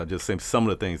details, I just say some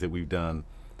of the things that we've done.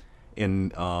 In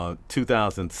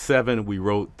 2007, we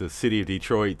wrote the City of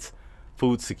Detroit's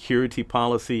food security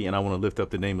policy, and I want to lift up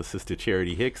the name of Sister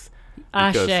Charity Hicks.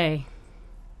 Ashe.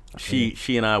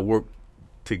 She and I worked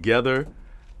together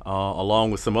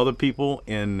along with some other people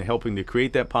in helping to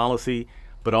create that policy,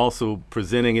 but also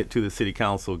presenting it to the city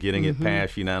council, getting it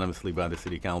passed unanimously by the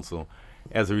city council.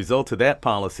 As a result of that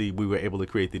policy, we were able to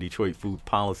create the Detroit Food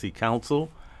Policy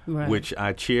Council, Right. which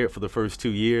I chaired for the first 2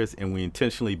 years, and we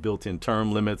intentionally built in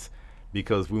term limits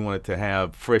because we wanted to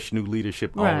have fresh new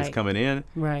leadership always coming in.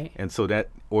 Right. And so that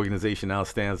organization now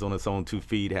stands on its own 2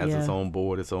 feet, has its own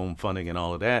board, its own funding, and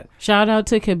all of that. Shout out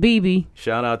to Kabibi.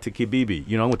 Shout out to Kibibi.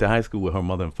 You know, I went to high school with her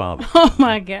mother and father. Oh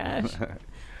my gosh.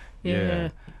 Yeah.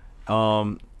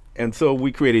 And so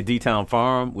we created D-Town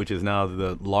Farm, which is now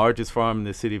the largest farm in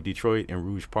the city of Detroit in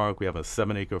Rouge Park. We have a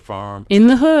 7-acre farm. In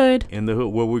the hood.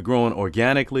 Where we're growing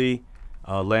organically.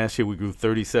 Last year we grew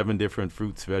 37 different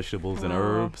fruits, vegetables, and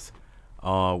herbs.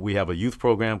 We have a youth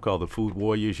program called the Food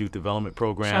Warriors Youth Development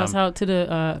Program. Shouts out to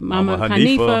the Mama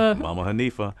Hanifa. Mama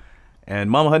Hanifa.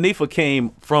 And Mama Hanifa came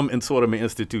from Insortiment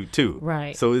Institute, too.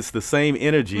 Right. So it's the same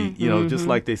energy, you know, just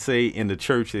like they say in the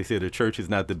church, they say the church is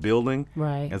not the building.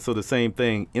 Right. And so the same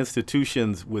thing,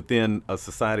 institutions within a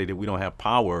society that we don't have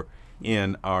power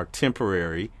in are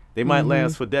temporary. They might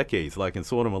last for decades, like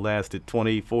Insortiment lasted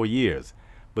 24 years.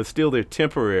 But still they're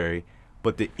temporary.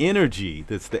 But the energy,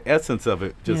 that's the essence of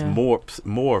it, just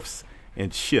morphs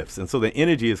and shifts. And so the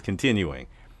energy is continuing.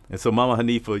 And so Mama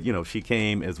Hanifa, you know, she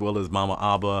came, as well as Mama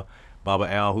Abba,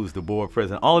 Baba Al, who's the board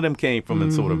president. All of them came from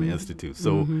Insortiment Institute.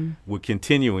 So we're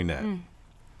continuing that.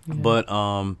 But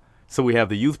so we have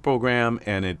the youth program,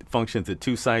 and it functions at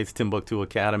 2 sites, Timbuktu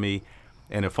Academy,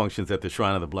 and it functions at the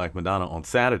Shrine of the Black Madonna on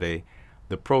Saturday.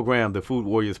 The program, the Food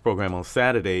Warriors program on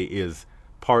Saturday, is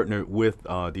partnered with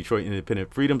Detroit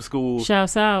Independent Freedom School.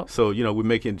 Shouts out. So, you know,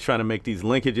 we're trying to make these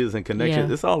linkages and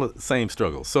connections. It's all the same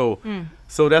struggle. So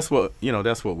so that's what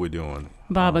we're doing.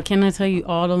 Baba, can I tell you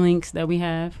all the links that we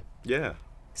have? Yeah.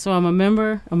 So I'm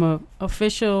a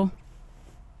official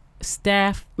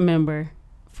staff member,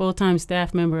 full-time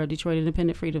staff member of Detroit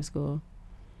Independent Freedom School.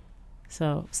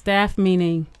 So staff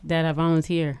meaning that I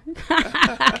volunteer.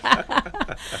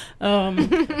 And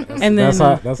then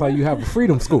that's how you have a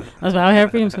freedom school. That's why I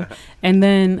have freedom school. And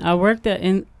then I worked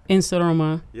in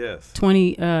Soroma. Yes.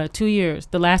 2 years,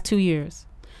 the last 2 years,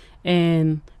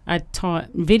 and I taught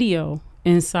video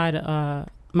inside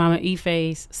Mama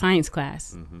Ife's science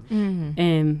class,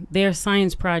 and their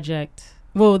science project.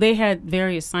 Well, they had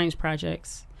various science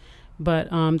projects, but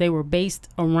they were based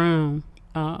around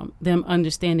them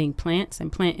understanding plants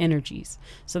and plant energies.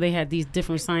 So they had these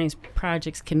different science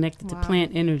projects connected to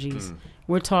plant energies.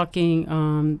 We're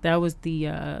talking, that was the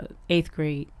 8th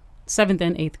grade, 7th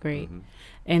and 8th grade.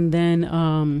 And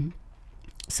then,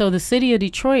 so the city of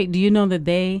Detroit, do you know that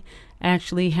they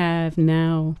actually have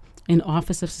now an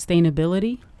Office of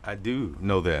Sustainability? I do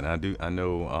know that. I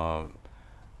know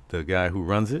the guy who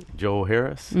runs it, Joel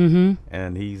Harris,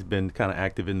 and he's been kind of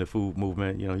active in the food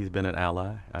movement. You know, he's been an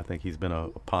ally. I think he's been a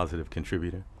positive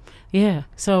contributor. Yeah.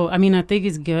 So, I mean, I think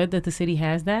it's good that the city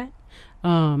has that.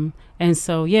 And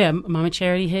so, yeah, Mama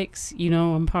Charity Hicks, you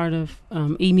know, I'm part of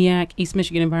EMEAC, East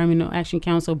Michigan Environmental Action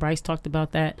Council. Bryce talked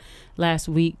about that last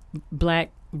week.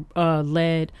 Black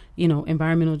led, you know,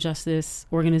 environmental justice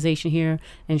organization here,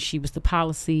 and she was the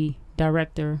policy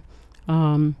director.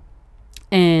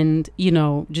 And, you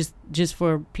know, just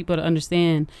for people to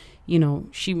understand, you know,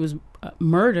 she was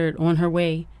murdered on her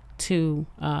way to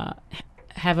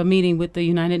have a meeting with the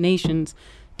United Nations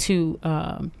to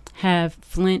have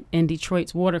Flint and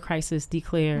Detroit's water crisis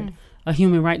declared a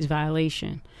human rights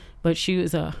violation. But she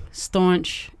was a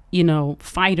staunch, you know,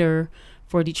 fighter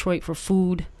for Detroit for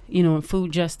food, you know, and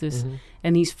food justice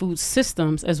and these food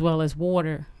systems, as well as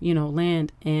water, you know,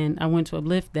 land. And I want to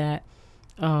uplift that.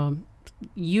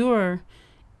 You're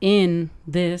in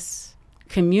this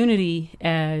community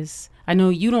as, I know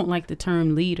you don't like the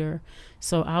term leader,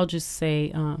 so I'll just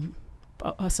say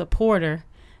a supporter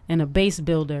and a base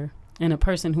builder and a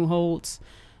person who holds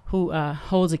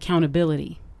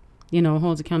accountability, you know,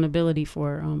 holds accountability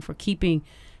for keeping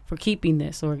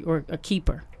this, or a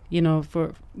keeper, you know,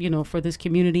 for this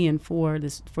community and for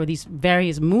these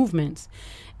various movements.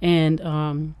 And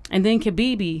then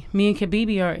Kabibi, me and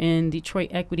Kabibi are in Detroit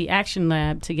Equity Action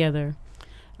Lab together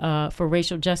for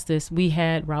racial justice. We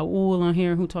had Raul on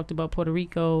here who talked about Puerto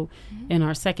Rico. In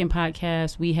our second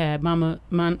podcast, we had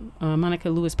Monica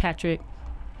Lewis Patrick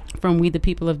from We the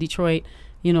People of Detroit,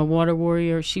 you know, Water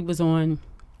Warrior. She was on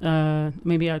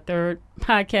maybe our third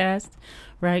podcast,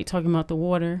 right, talking about the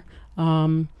water.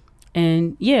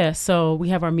 And yeah, so we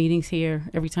have our meetings here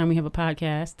every time we have a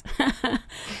podcast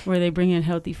where they bring in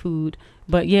healthy food.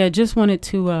 But yeah, just wanted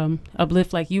to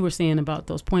uplift, like you were saying, about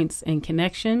those points and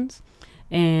connections.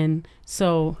 And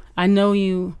so I know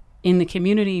you in the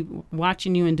community,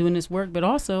 watching you and doing this work, but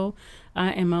also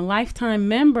I am a lifetime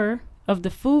member of the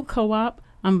food co-op.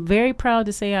 I'm very proud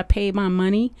to say I paid my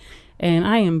money, and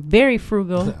I am very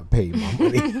frugal. I paid my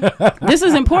money. This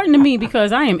is important to me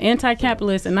because I am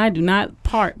anti-capitalist and I do not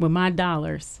part with my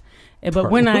dollars.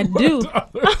 But when I do,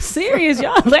 I'm serious,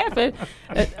 y'all laughing.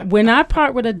 When I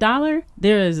part with $1,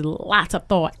 there is lots of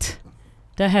thought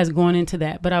that has gone into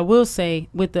that. But I will say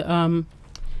with the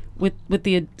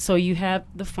so you have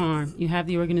the farm, you have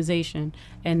the organization,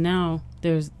 and now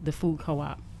there's the food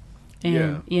co-op.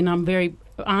 And I'm very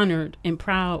honored and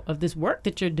proud of this work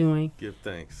that you're doing. Give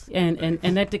thanks. And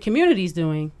that the community's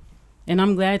doing. And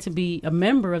I'm glad to be a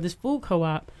member of this food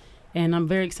co-op. And I'm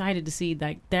very excited to see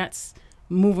like that's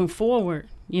moving forward,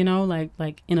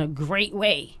 like in a great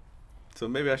way. So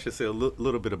maybe I should say a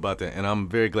little bit about that. And I'm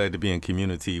very glad to be in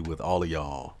community with all of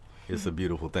y'all. It's a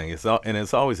beautiful thing.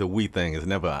 It's always a we thing. It's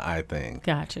never an I thing.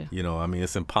 Gotcha.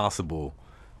 It's impossible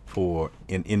for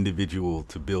an individual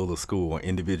to build a school or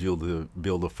individual to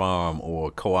build a farm or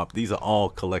a co-op. These are all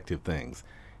collective things.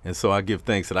 And so I give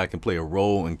thanks that I can play a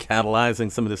role in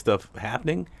catalyzing some of this stuff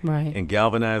happening and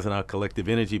galvanizing our collective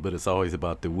energy, but it's always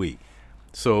about the we.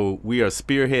 So we are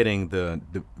spearheading the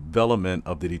development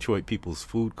of the Detroit People's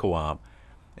Food Co-op,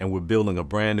 and we're building a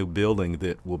brand new building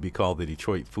that will be called the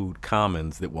Detroit Food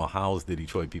Commons that will house the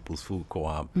Detroit People's Food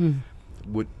Co-op.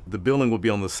 The building will be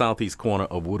on the southeast corner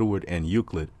of Woodward and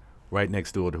Euclid, right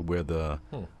next door to where the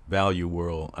Value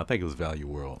World, I think it was Value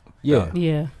World.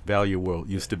 Yeah. Value World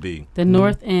used to be. The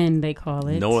North End, they call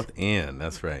it. North End,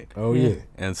 that's right. Oh, yeah.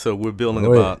 And so we're building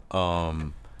about,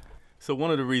 so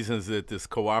one of the reasons that this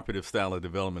cooperative style of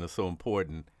development is so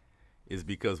important is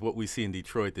because what we see in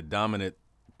Detroit, the dominant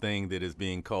thing that is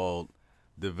being called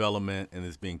development and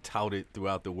is being touted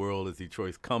throughout the world as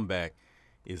Detroit's comeback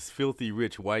is filthy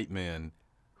rich white men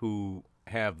who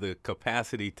have the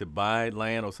capacity to buy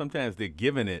land, or sometimes they're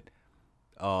given it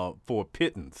for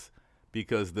pittance,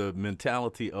 because the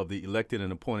mentality of the elected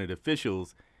and appointed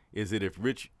officials is that if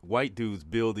rich white dudes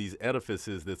build these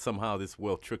edifices, that somehow this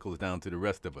wealth trickles down to the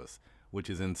rest of us, which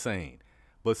is insane.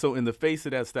 But so in the face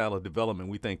of that style of development,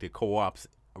 we think that co-ops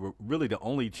are really the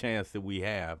only chance that we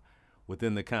have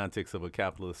within the context of a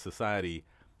capitalist society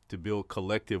to build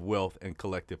collective wealth and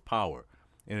collective power.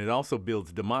 And it also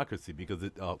builds democracy, because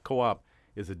co-op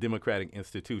is a democratic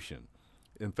institution.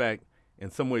 In fact,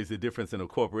 in some ways, the difference in a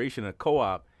corporation and a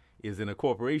co-op is, in a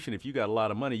corporation, if you got a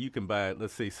lot of money, you can buy,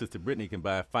 let's say Sister Brittany can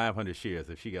buy 500 shares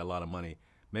if she got a lot of money.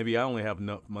 Maybe I only have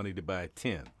enough money to buy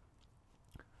 10.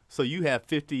 So you have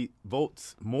 50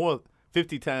 votes,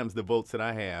 50 times the votes that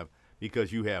I have,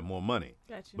 because you have more money.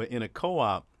 Gotcha. But in a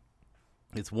co-op,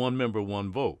 it's one member,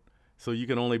 one vote. So you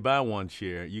can only buy one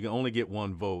share. You can only get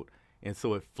one vote. And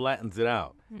so it flattens it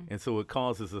out. And so it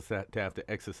causes us to have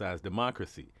to exercise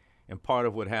democracy. And part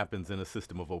of what happens in a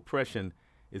system of oppression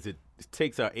is it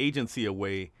takes our agency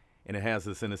away, and it has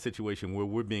us in a situation where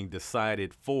we're being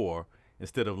decided for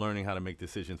instead of learning how to make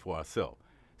decisions for ourselves.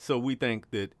 So we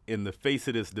think that in the face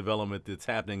of this development that's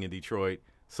happening in Detroit,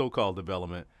 so-called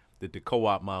development, that the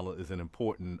co-op model is an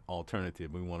important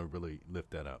alternative. We want to really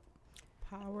lift that up.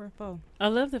 Powerful. I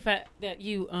love the fact that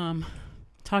you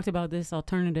talked about this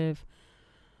alternative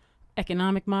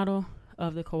economic model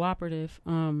of the cooperative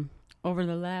over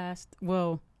the last,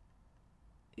 well,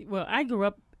 I grew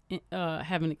up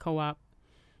having a co-op.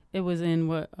 It was in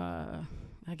what I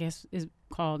guess is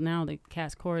called now the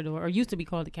Cass Corridor, or used to be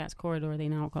called the Cass Corridor. They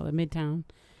now call it Midtown,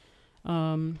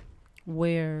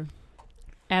 where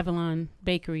Avalon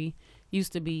Bakery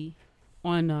used to be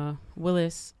on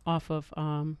Willis off of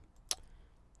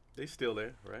They still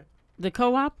there, right? the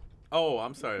co-op. Oh,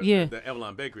 I'm sorry. Yeah. The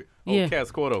Avalon Bakery. Oh, Yeah.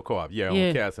 Cass Corridor Co-op. Yeah, Yeah.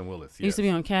 on Cass and Willis. It used to be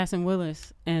on Cass and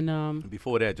Willis, and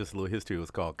Before that, just a little history, it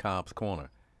was called Cobb's Corner.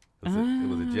 It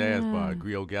was a jazz bar.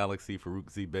 Griot Galaxy, Farouk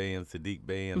Z. Bey, and Sadiq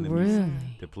Bey, and Really?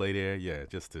 to play there. Yeah,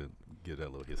 just to give that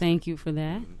little history. thank you for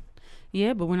that.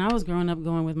 Yeah, but when I was growing up,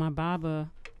 going with my baba,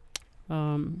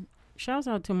 shouts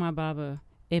out to my baba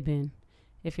Ibn,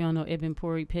 if y'all know Ibn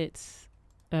Pori Pitts.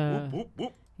 Whoop, whoop,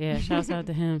 whoop. Yeah, shouts out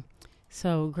to him.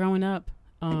 So growing up,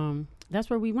 that's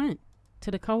where we went,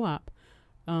 to the co-op.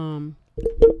 And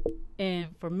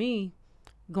for me,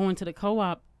 going to the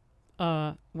co-op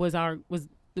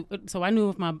so I knew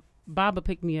if my baba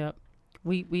picked me up,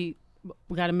 we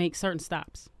got to make certain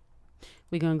stops.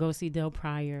 We're going to go see Del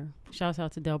Pryor. Shouts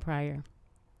out to Del Pryor.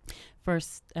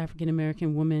 First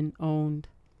African-American woman-owned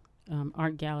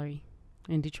art gallery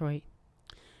in Detroit.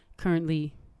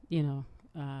 Currently, I'm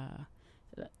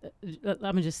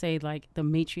going to just say like the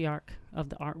matriarch of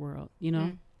the art world,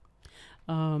 Who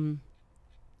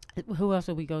else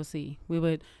would we go see? We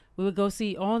would go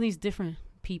see all these different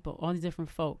people, all these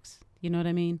different folks, you know what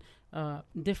I mean?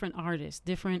 Different artists,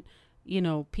 different,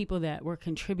 people that were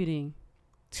contributing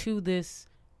to this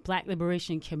Black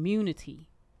liberation community.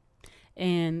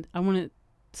 And I want to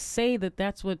say that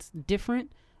that's what's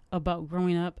different about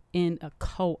growing up in a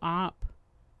co-op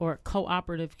or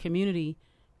cooperative community,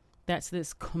 that's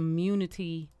this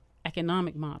community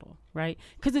economic model, right?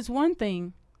 Because it's one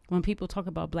thing when people talk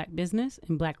about black business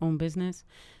and black-owned business,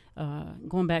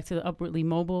 going back to the Upwardly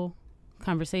Mobile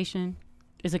conversation,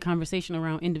 is a conversation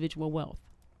around individual wealth.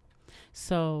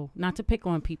 So not to pick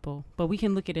on people, but we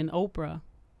can look at an Oprah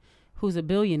who's a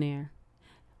billionaire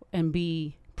and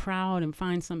be proud and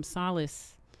find some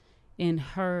solace in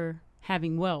her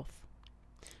having wealth.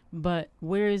 But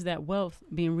where is that wealth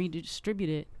being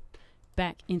redistributed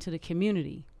back into the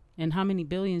community? And how many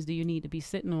billions do you need to be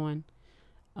sitting on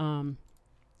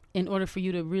in order for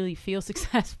you to really feel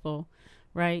successful,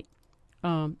 right?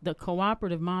 The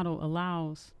cooperative model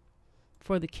allows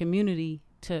for the community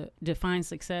to define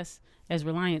success as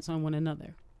reliance on one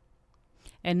another,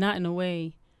 and not in a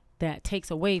way that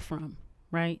takes away from,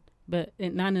 right? But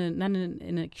not in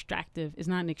an extractive. It's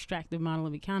not an extractive model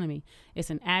of economy. It's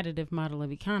an additive model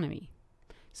of economy.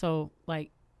 So,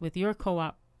 like with your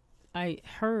co-op, I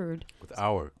heard with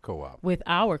our co-op. With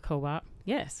our co-op,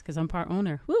 yes, because I'm part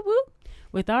owner. Whoop whoop.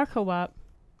 With our co-op,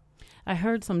 I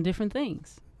heard some different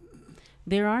things.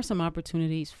 There are some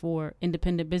opportunities for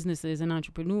independent businesses and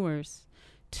entrepreneurs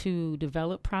to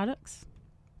develop products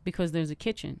because there's a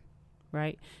kitchen,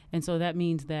 right? And so that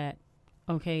means that,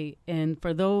 okay, and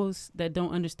for those that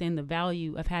don't understand the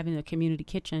value of having a community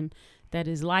kitchen that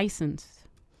is licensed.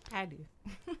 I do.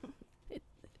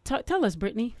 Tell us,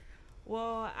 Brittany.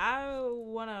 Well, I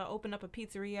want to open up a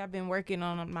pizzeria. I've been working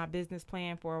on my business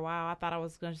plan for a while. I thought I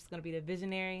was just going to be the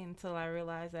visionary until I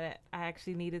realized that I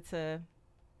actually needed to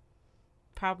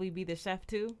probably be the chef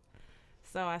too.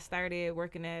 So I started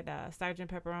working at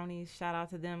Sergeant Pepperoni's. Shout out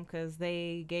to them because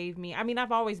they gave me. I mean,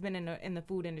 I've always been in the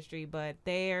food industry, but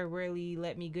they really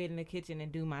let me get in the kitchen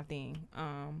and do my thing.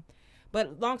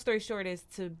 But long story short is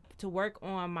to work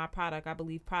on my product. I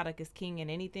believe product is king in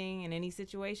anything, in any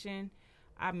situation.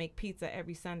 I make pizza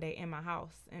every Sunday in my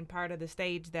house, and part of the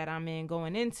stage that I'm in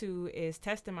going into is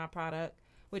testing my product,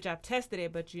 which I've tested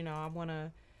it, but I want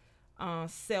to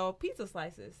sell pizza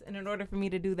slices. And in order for me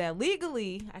to do that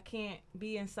legally, I can't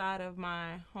be inside of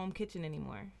my home kitchen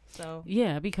anymore. So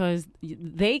yeah, because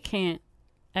they can't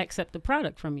accept the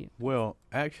product from you. Well,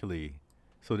 actually,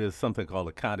 so there's something called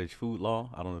a cottage food law.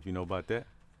 I don't know if you know about that.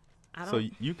 So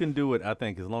you can do it, I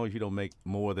think, as long as you don't make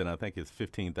more than, I think it's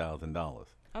 $15,000.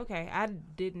 Okay, I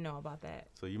didn't know about that.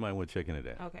 So you might want to check into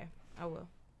that. Okay, I will.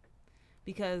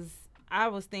 Because I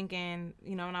was thinking,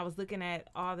 when I was looking at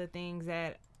all the things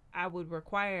that I would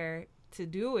require to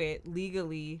do it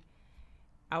legally,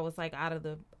 I was like out of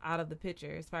the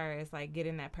picture as far as like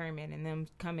getting that permit and them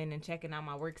coming and checking out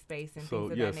my workspace and things of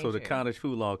that nature. So the cottage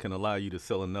food law can allow you to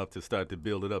sell enough to start to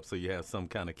build it up so you have some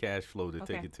kind of cash flow to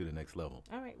take it to the next level.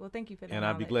 All right. Well, thank you for that. And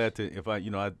I'd be glad to, if I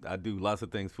do lots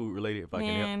of things food related. If I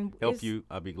can help you,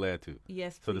 I'd be glad to.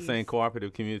 Yes, please. So the same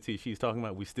cooperative community she's talking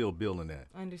about, we still building that.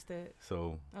 Understood.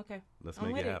 So okay, let's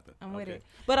make it happen. I'm with it.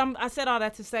 But I said all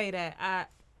that to say that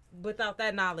without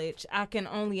that knowledge, I can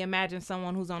only imagine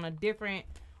someone who's on a different,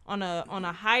 on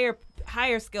a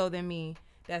higher scale than me,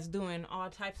 that's doing all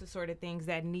types of sort of things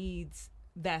that needs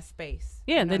that space.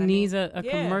 Yeah, that needs a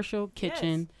commercial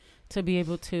kitchen to be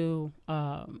able to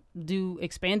do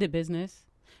expanded business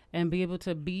and be able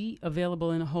to be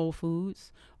available in Whole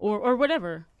Foods or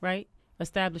whatever, right?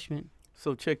 Establishment.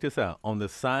 So check this out. On the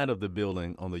side of the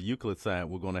building, on the Euclid side,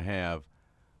 we're going to have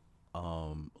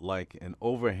like an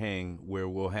overhang where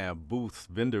we'll have booths,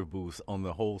 vendor booths on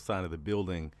the whole side of the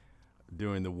building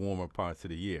during the warmer parts of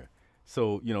the year.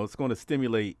 So, it's going to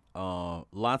stimulate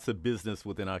lots of business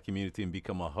within our community and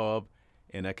become a hub,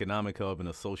 an economic hub and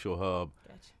a social hub.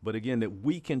 Gotcha. But again, that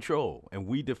we control and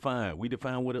we define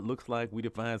what it looks like. We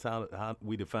define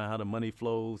how the money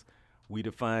flows. We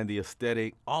define the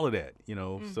aesthetic, all of that,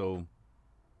 so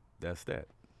that's that.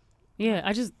 Yeah,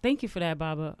 I just thank you for that,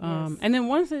 Baba. Yes. And then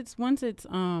once it's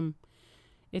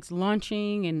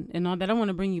launching and all that, I want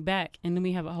to bring you back, and then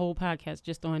we have a whole podcast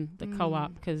just on the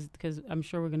co-op because I'm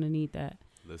sure we're gonna need that.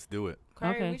 Let's do it.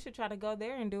 Corey, we should try to go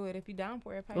there and do it if you're down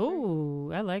for it, Piper.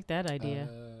 Oh, I like that idea.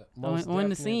 On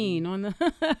the scene, on the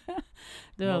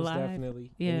most live.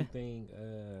 Definitely. Yeah. Anything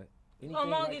as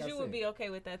long as you would be okay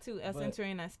with that too, us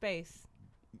entering that space.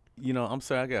 I'm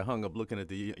sorry, I got hung up looking at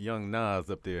the young Nas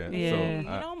up there.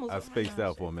 Yeah. So I spaced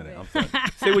out for a minute. I'm sorry.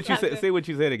 Say what you said. Say what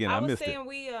you said again. I missed it.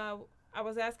 I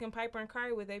was asking Piper and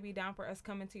Kari, would they be down for us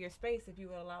coming to your space if you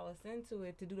would allow us into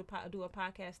it to do a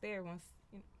podcast there once?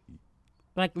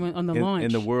 Like on the launch.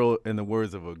 In the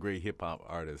words of a great hip hop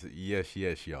artist, yes,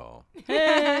 y'all.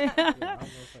 Hey.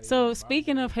 So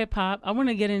speaking of hip hop, I want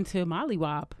to get into Molly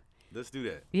Wop. Let's do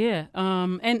that. Yeah.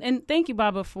 And thank you,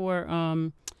 Baba,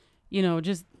 for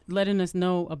just letting us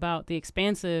know about the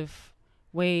expansive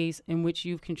ways in which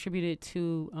you've contributed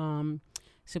to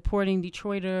supporting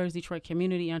Detroiters, Detroit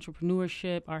community,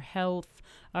 entrepreneurship, our health,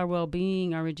 our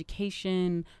well-being, our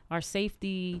education, our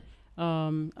safety,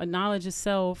 a knowledge of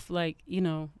self. Like,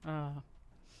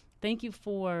 thank you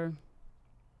for,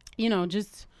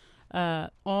 just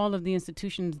all of the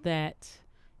institutions that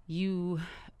you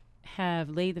have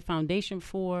laid the foundation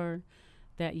for,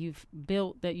 that you've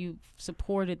built, that you've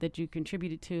supported, that you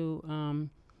contributed to.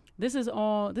 This is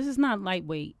not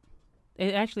lightweight.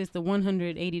 It actually is the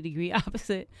 180-degree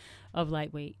opposite of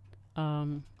lightweight.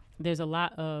 There's a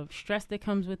lot of stress that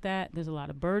comes with that. There's a lot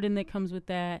of burden that comes with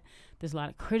that. There's a lot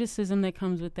of criticism that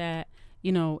comes with that.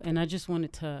 And I just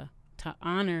wanted to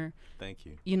honor, thank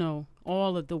you,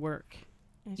 all of the work.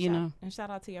 And shout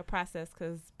out to your process,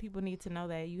 because people need to know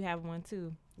that you have one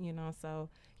too. So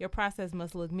your process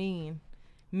must look mean.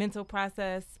 Mental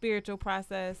process, spiritual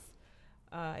process,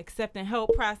 accepting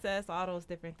help process, all those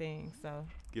different things. So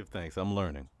give thanks. I'm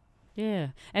learning. Yeah.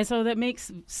 And so that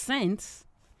makes sense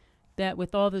that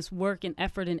with all this work and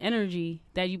effort and energy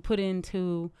that you put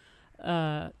into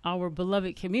our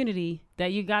beloved community,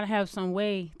 that you got to have some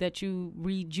way that you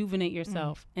rejuvenate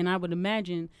yourself. And I would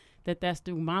imagine that that's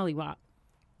through Mollywop.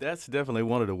 That's definitely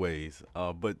one of the ways.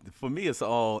 But for me, it's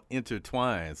all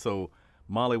intertwined. So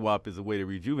Mollywop is a way to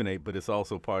rejuvenate, but it's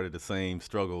also part of the same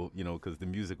struggle, because the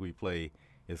music we play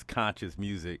is conscious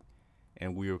music,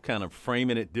 and we were kind of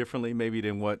framing it differently maybe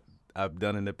than what I've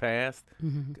done in the past.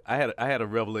 Mm-hmm. I had a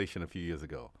revelation a few years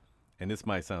ago, and this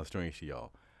might sound strange to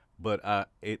y'all, but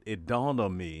it dawned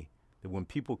on me that when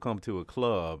people come to a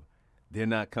club, they're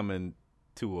not coming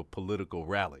to a political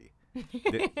rally.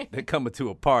 They're coming to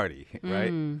a party,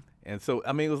 right? Mm. And so,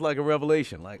 it was like a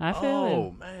revelation. Like,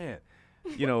 man.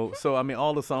 So,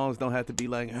 all the songs don't have to be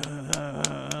like,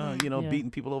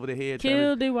 beating people over the head.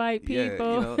 Kill the white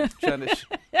people. Yeah, trying to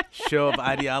shove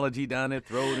ideology down their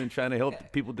throat and trying to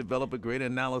help people develop a great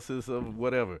analysis of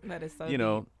whatever. That is so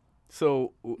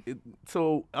deep.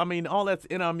 So, all that's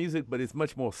in our music, but it's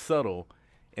much more subtle.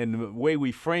 And the way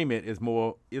we frame it is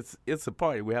more, it's a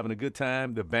party. We're having a good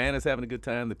time. The band is having a good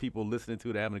time. The people listening to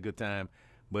it are having a good time.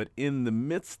 But in the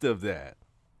midst of that,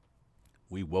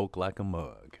 we woke like a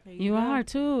mug. You are,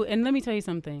 too. And let me tell you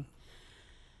something.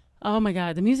 Oh, my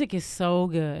God. The music is so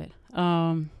good.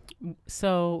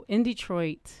 So in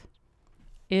Detroit,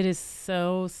 it is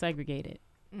so segregated.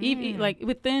 Even, like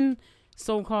within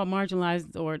so-called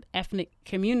marginalized or ethnic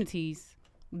communities,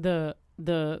 the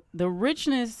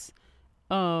richness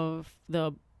of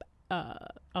the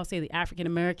I'll say the African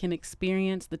American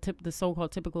experience, the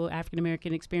so-called typical African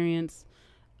American experience,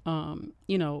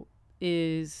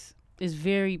 is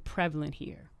very prevalent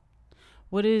here.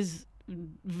 What is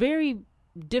very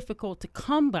difficult to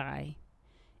come by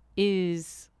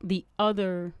is the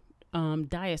other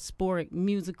diasporic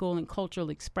musical and cultural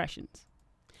expressions.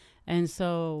 And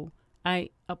so I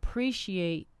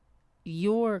appreciate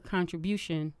your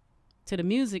contribution to the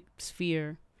music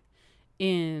sphere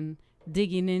in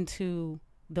digging into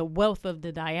the wealth of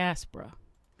the diaspora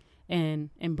and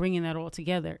bringing that all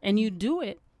together. And you do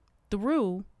it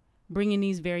through bringing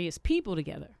these various people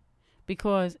together,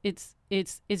 because it's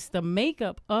the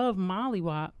makeup of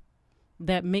Mollywop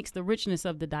that makes the richness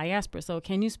of the diaspora. So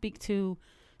can you speak to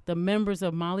the members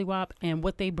of Mollywop and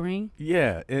what they bring?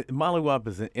 Yeah, Mollywop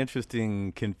is an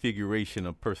interesting configuration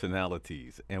of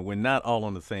personalities, and we're not all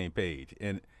on the same page.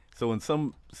 And so in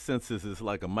some senses, it's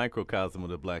like a microcosm of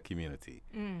the black community,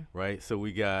 right? So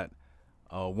we got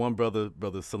one brother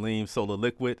Salim Solar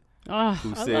Liquid,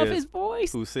 who says, I love his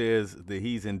voice, who says that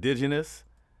he's indigenous,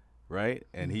 right?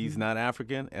 And he's not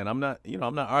African. And I'm not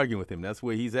arguing with him. That's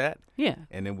where he's at. Yeah.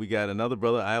 And then we got another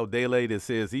brother, Ayodele, that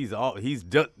says he's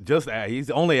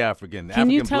only African. Can African,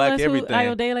 you tell black, us everything.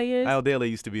 Who Ayodele is? Ayodele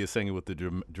used to be a singer with the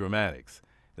Dramatics.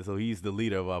 And so he's the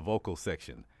leader of our vocal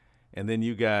section. And then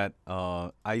you got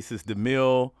Isis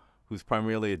DeMille, who's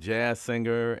primarily a jazz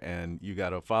singer, and you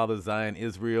got her father, Zion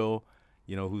Israel,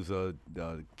 who's a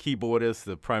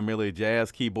keyboardist, primarily a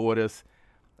jazz keyboardist.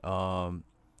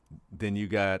 Then you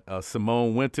got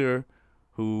Simone Winter,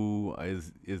 who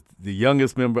is the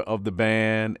youngest member of the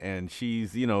band, and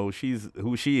she's who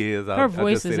she is. Her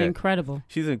voice is incredible.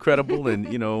 She's incredible,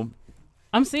 and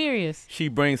I'm serious. She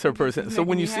brings her person. So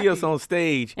when you see us on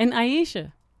stage, and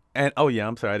Aisha. And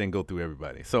I'm sorry, I didn't go through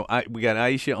everybody. So we got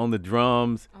Aisha on the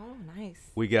drums. Oh, nice.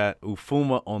 We got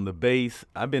Ufuma on the bass.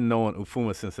 I've been knowing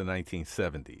Ufuma since the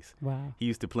 1970s. Wow. He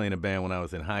used to play in a band when I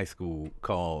was in high school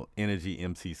called Energy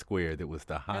MC Squared. That was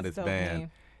the hottest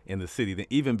band in the city. Then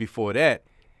even before that,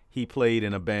 he played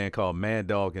in a band called Mad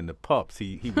Dog and the Pups.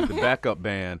 He was the backup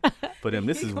band for them.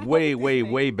 This is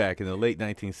way back in the late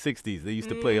 1960s. They used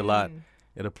to play a lot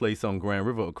at a place on Grand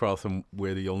River across from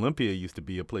where the Olympia used to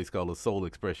be, a place called the Soul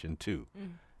Expression 2.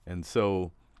 And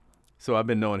so I've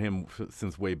been knowing him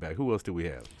since way back. Who else do we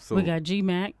have? So we got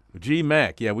G-Mac.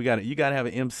 G-Mac, yeah, you got to have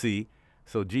an MC.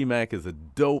 So G-Mac is a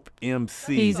dope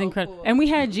MC. He's incredible. Cool. And we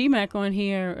had G-Mac on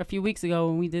here a few weeks ago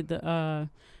when we did the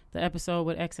episode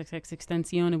with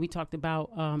XXXTentacion, and we talked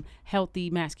about healthy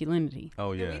masculinity.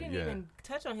 Oh, yeah, we didn't even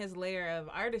touch on his layer of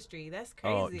artistry. That's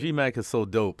crazy. Oh, G-Mac is so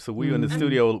dope. So we were in the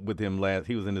studio with him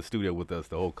he was in the studio with us,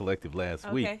 the whole collective last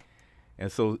week.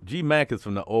 And so G-Mac is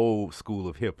from the old school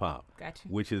of hip-hop, gotcha.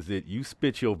 Which is that you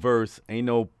spit your verse, ain't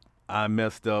no I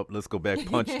messed up, let's go back,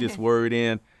 punch this word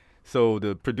in. So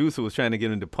the producer was trying to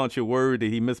get him to punch a word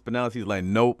that he mispronounced. He's like,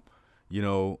 nope. You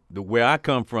know, where I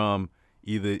come from,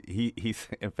 either he's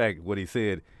in fact, what he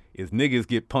said is niggas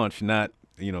get punched, not.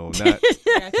 Gotcha.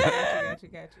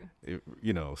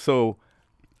 You know, so,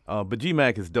 but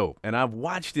G-Mac is dope. And I've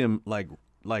watched him like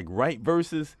write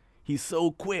verses. He's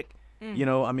so quick,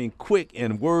 quick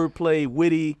and wordplay,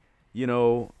 witty.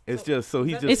 It's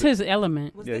it's his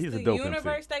element. Was this he's the a dope universe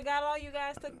MC. that got all you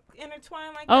guys to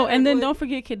intertwine like that? Oh, and then don't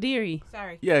forget Kadiri.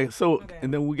 Sorry. Yeah, so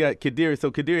and then we got Kadiri.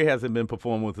 So Kadiri hasn't been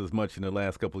performing with us much in the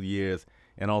last couple of years,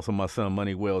 and also my son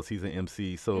Money Wells, he's an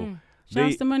MC. So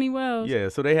shouts to Money Wells. Yeah,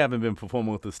 so they haven't been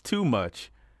performing with us too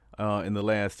much in the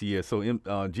last year.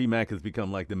 So G-Mac has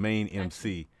become like the main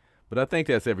MC. But I think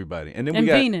that's everybody. And then we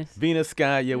got Venus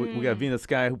Sky. Yeah, we got Venus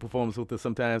Sky who performs with us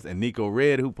sometimes, and Nico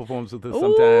Red who performs with us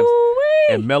sometimes,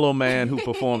 and Mellow Man who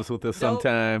performs with us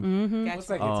sometimes. One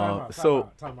second,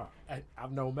 time out.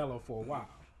 I've known Mellow for a while.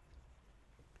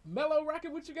 Mellow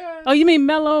rocking with you guys? Oh, you mean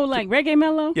Mellow, like Reggae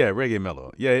Mellow? Yeah, Reggae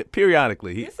Mellow. Yeah,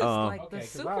 periodically. This is like the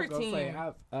super team.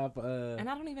 And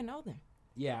I don't even know them.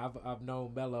 Yeah, I've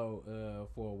known Mellow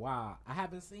for a while. I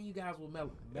haven't seen you guys with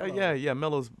Mellow. Yeah.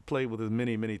 Mellow's played with us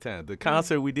many times. The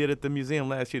concert we did at the museum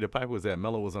last year, the Piper was at.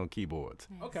 Mellow was on keyboards.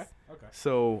 Nice. Okay.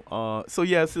 So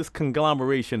yeah, it's this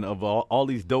conglomeration of all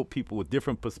these dope people with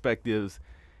different perspectives,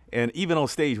 and even on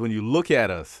stage when you look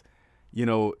at us, we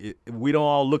don't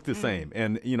all look the same,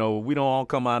 and we don't all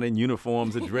come out in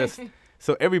uniforms or dressed.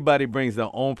 So everybody brings their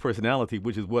own personality,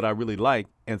 which is what I really like,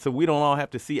 and so we don't all have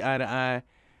to see eye to eye.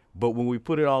 But when we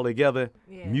put it all together,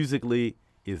 musically,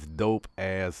 it's dope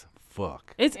as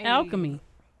fuck. It's alchemy.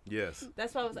 Yes.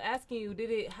 That's why I was asking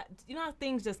you. How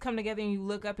things just come together and you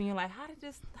look up and you're like, how did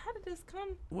this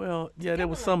come? Well, yeah, there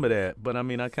was some of that, but I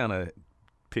kind of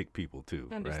pick people too,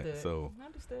 Understood. Right? So,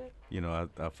 Understood.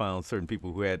 I found certain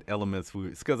people who had elements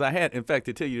because I had, in fact,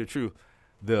 to tell you the truth,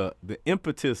 the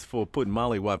impetus for putting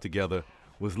Molly Wop together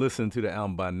was listening to the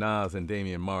album by Nas and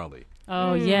Damian Marley.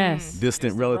 Oh, yes.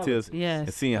 Distant Relatives. Yes.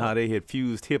 And seeing how they had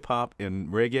fused hip-hop and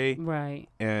reggae. Right.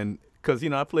 And because,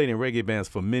 I played in reggae bands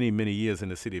for many years in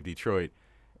the city of Detroit.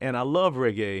 And I love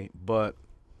reggae,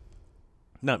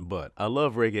 I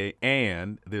love reggae,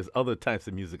 and there's other types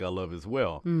of music I love as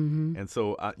well. Mm-hmm. And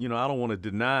so, I don't want to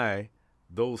deny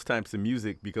those types of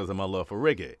music because of my love for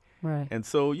reggae. Right. And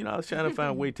so, I was trying to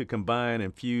find a way to combine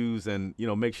and fuse and,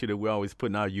 make sure that we're always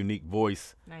putting our unique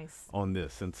voice on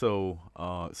this. And so,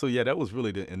 yeah, that was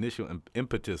really the initial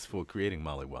impetus for creating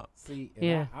Molly Wop. See,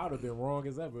 and I would have been wrong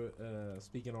as ever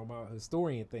speaking on my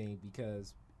historian thing,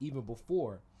 because even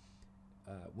before,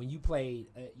 when you played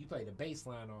the bass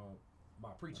line on my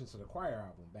Preaching to the Choir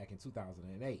album back in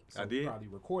 2008. So I did. We probably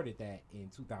recorded that in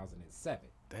 2007.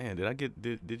 Damn,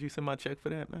 did you send my check for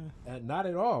that, man? Not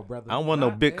at all, brother. I don't want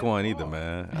no Bitcoin either,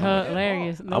 man.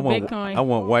 Hilarious. No Bitcoin. I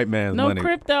want white man's money. No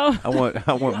crypto. I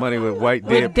want money with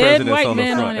dead presidents white on the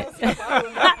men front.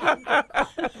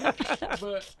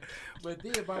 On it. but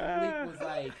then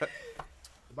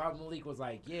Bob Malik was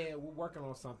like, yeah, we're working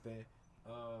on something.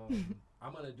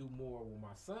 I'm gonna do more with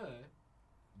my son,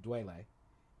 Dwele,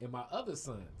 and my other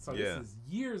son. So this is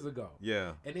years ago.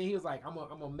 Yeah. And then he was like, I'm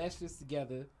gonna mesh this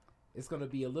together. It's gonna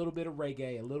be a little bit of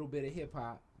reggae, a little bit of hip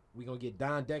hop. We're gonna get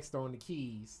Don Dexter on the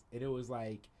keys, and it was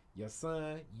like your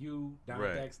son, you, Don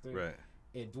Dexter,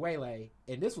 and Dwele.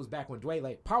 And this was back when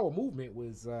Dwele Power Movement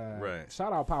was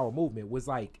shout out Power Movement was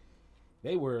like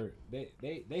they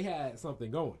had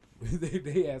something going.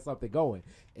 they had something going,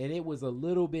 and it was a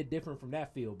little bit different from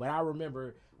that field. But I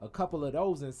remember a couple of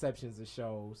those inceptions of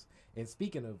shows. And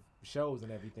speaking of shows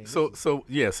and everything, so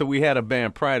we had a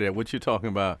band prior to that. What you're talking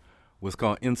about was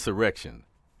called Insurrection,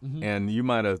 and you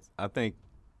might have, I think,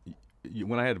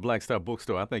 when I had the Black Star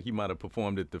Bookstore, I think you might have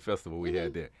performed at the festival we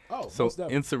had there. Oh, so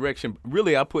Insurrection.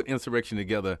 Really, I put Insurrection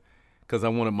together because I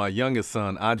wanted my youngest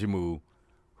son Ajimu,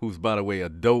 who's by the way a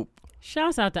dope.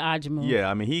 Shouts out to Ajimu. Yeah,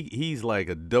 I mean he's like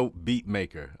a dope beat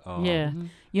maker.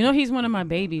 He's one of my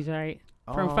babies, right?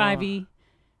 from 5E.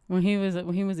 When he was a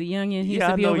youngin, he used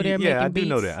to I be know over there making I beats. I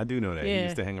do know that. He Yeah.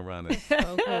 used to hang around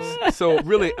there. So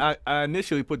really, I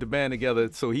initially put the band together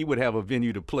so he would have a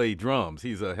venue to play drums.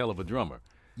 He's a hell of a drummer.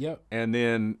 Yep. And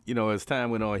then, as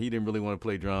time went on, he didn't really want to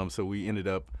play drums, so we ended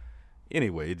up,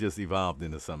 anyway, it just evolved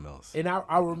into something else. And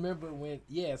I remember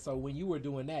so when you were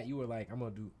doing that, you were like, I'm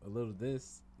going to do a little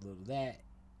this, a little that.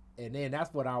 And then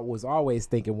that's what I was always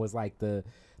thinking was like the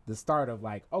start of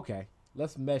like, okay,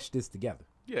 let's mesh this together.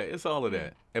 Yeah, it's all of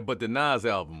that. But the Nas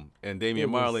album and Damian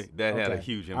Marley, that had a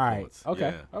huge influence. All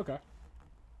right. Yeah. Okay.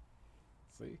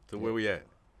 See. So where we at?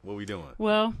 What we doing?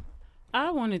 Well,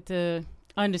 I wanted to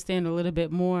understand a little bit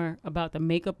more about the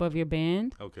makeup of your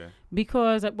band. Okay.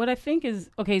 Because what I think is,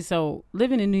 so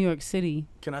living in New York City.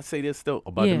 Can I say this still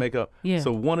about the makeup? Yeah.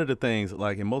 So one of the things,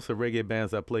 like in most of the reggae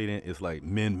bands I played in, is like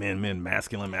men,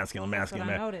 masculine. That's what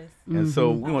I noticed. And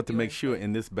so we want to make sure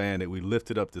in this band that we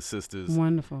lifted up the sisters.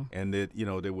 Wonderful. And that,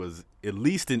 there was at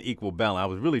least an equal balance. I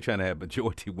was really trying to have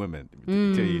majority women,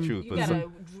 to tell you the truth.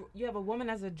 You have a woman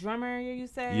as a drummer, you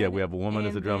said? Yeah, we have a woman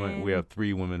as a drummer. And we have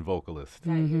 3 women vocalists.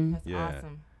 That's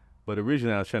awesome. But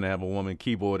originally I was trying to have a woman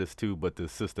keyboardist too, but the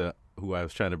sister who I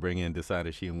was trying to bring in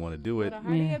decided she didn't want to do it. But the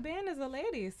heart of your band is a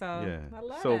lady, so I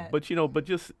love that. But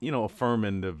just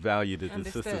affirming the value that the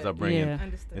sisters are bringing,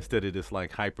 instead of this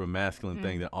like hyper masculine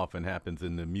thing that often happens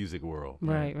in the music world.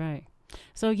 Right.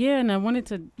 So and I wanted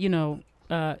to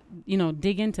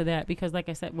dig into that because, like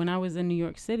I said, when I was in New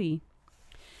York City,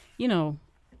 and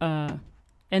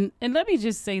let me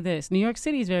just say this: New York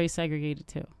City is very segregated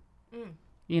too.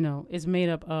 It's made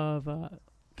up of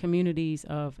communities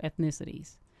of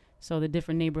ethnicities. So the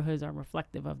different neighborhoods are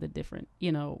reflective of the different,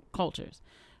 cultures.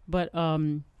 But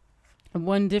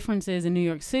one difference is in New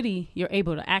York City, you're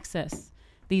able to access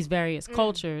these various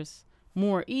cultures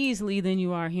more easily than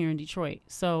you are here in Detroit.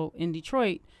 So in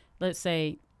Detroit, let's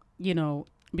say,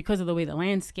 because of the way the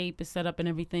landscape is set up and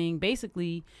everything,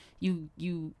 basically you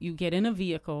get in a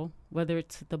vehicle, whether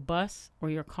it's the bus or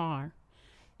your car,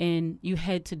 and you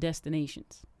head to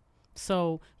destinations.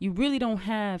 So you really don't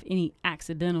have any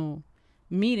accidental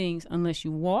meetings unless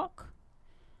you walk.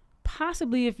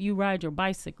 Possibly if you ride your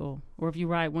bicycle or if you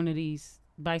ride one of these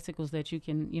bicycles that you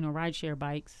can, ride share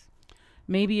bikes.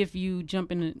 Maybe if you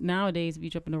jump in, nowadays, if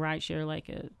you jump in a ride share, like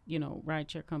a,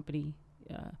 ride share company.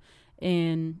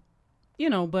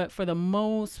 But for the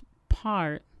most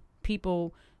part,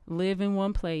 people live in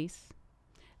one place.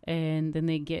 And then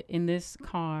they get in this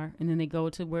car and then they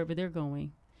go to wherever they're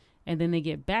going. And then they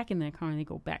get back in that car and they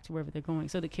go back to wherever they're going.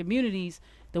 So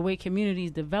the way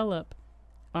communities develop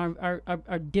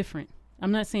are different.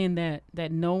 I'm not saying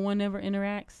that no one ever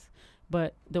interacts,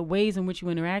 but the ways in which you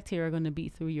interact here are going to be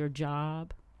through your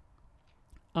job,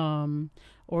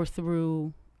 or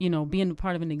through, being a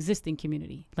part of an existing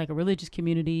community, like a religious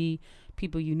community,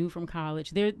 people you knew from college.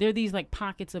 There are these like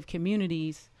pockets of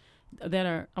communities that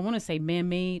are, I want to say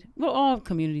man-made. Well, all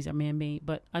communities are man-made,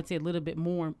 but I'd say a little bit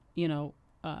more,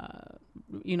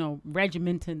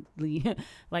 regimentedly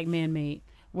like man-made.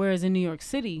 Whereas in New York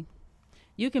City,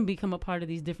 you can become a part of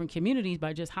these different communities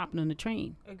by just hopping on the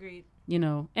train. Agreed.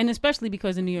 And especially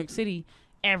because in New York City,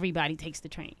 everybody takes the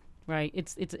train, right?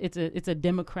 It's a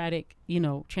democratic,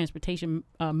 transportation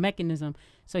mechanism.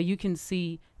 So you can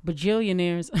see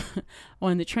bajillionaires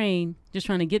on the train just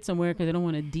trying to get somewhere because they don't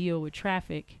want to deal with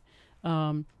traffic.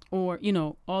 Or,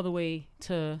 all the way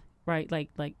to, right, like,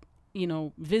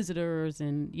 visitors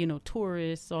and,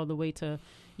 tourists, all the way to,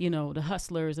 the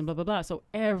hustlers and blah, blah, blah. So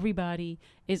everybody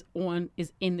is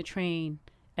in the train.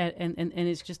 And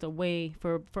it's just a way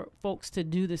for folks to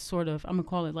do this sort of, I'm going to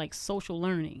call it like social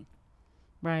learning,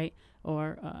 right?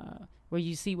 Or where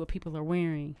you see what people are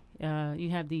wearing.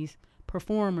 You have these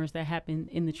performers that happen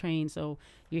in the train. So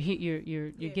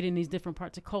you're getting these different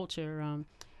parts of culture.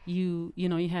 You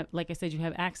have, like I said, you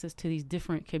have access to these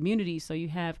different communities. So you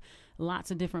have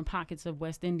lots of different pockets of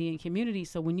West Indian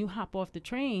communities. So when you hop off the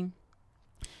train,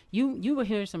 you will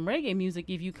hear some reggae music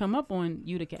if you come up on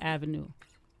Utica Avenue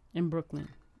in Brooklyn.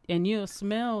 And you'll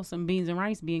smell some beans and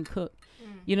rice being cooked.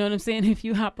 You know what I'm saying? If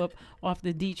you hop up off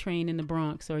the D train in the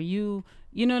Bronx, or you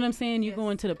know what I'm saying? You go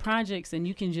into the projects and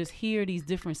you can just hear these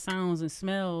different sounds and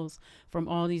smells from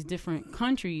all these different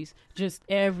countries just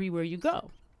everywhere you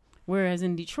go. Whereas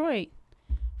in Detroit,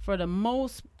 for the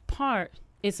most part,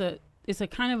 it's a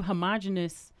kind of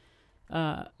homogenous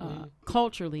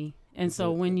culturally. And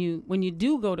so when you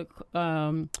do go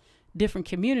to different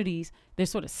communities, they're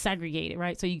sort of segregated,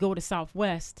 right? So you go to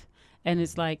Southwest, and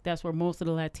it's like that's where most of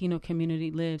the Latino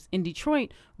community lives. In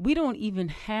Detroit, we don't even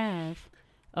have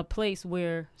a place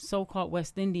where so-called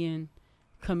West Indian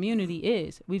community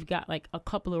is. We've got like a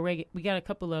couple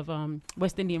of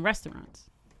West Indian restaurants,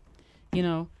 you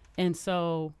know, and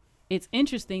so it's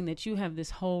interesting that you have this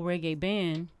whole reggae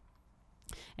band,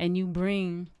 and you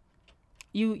bring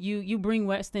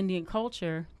West Indian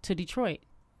culture to Detroit.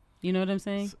 You know what I'm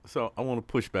saying? So I want to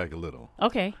push back a little.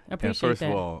 Okay, I appreciate and first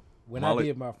that. of all, when I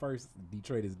did my first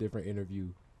Detroit is Different interview,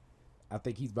 I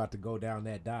think he's about to go down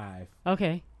that dive.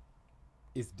 Okay.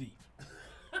 It's deep.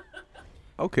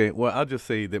 Okay, well, I'll just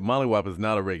say that Molly Wop is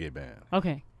not a reggae band.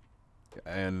 Okay.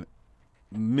 And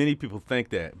many people think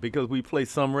that because we play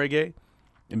some reggae,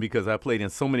 and because I played in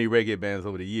so many reggae bands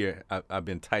over the year, I've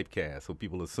been typecast, so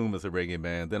people assume it's a reggae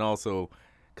band. Then also,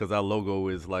 because our logo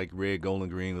is like red, gold,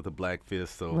 and green with a black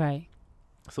fist, so Right.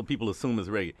 so people assume it's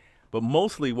reggae. But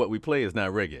mostly what we play is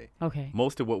not reggae. Okay.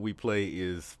 Most of what we play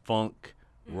is funk,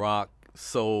 rock,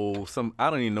 soul. I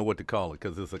don't even know what to call it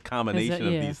because it's a combination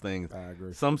of these things. I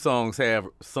agree. Some songs have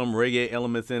some reggae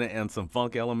elements in it and some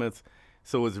funk elements.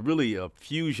 So it's really a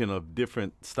fusion of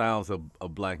different styles of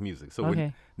black music. So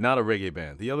we're not a reggae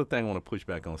band. The other thing I want to push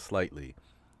back on slightly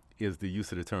is the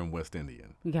use of the term West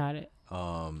Indian. Got it.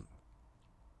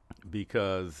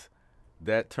 Because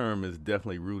that term is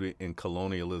definitely rooted in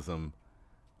colonialism.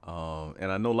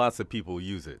 And I know lots of people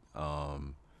use it.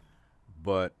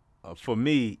 But for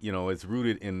me, you know, it's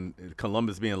rooted in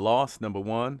Columbus being lost, number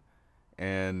one,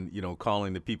 and, you know,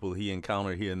 calling the people he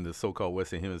encountered here in the so-called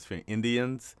Western Hemisphere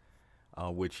Indians,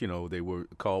 which, you know, they were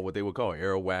called what they would call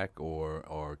Arawak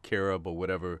or Carib or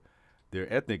whatever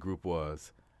their ethnic group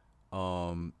was.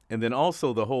 And then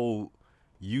also the whole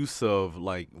use of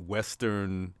like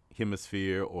Western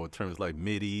Hemisphere or terms like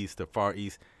Mideast or Far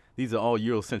East. These are all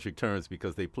Eurocentric terms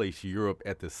because they place Europe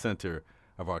at the center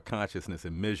of our consciousness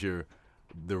and measure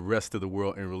the rest of the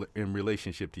world in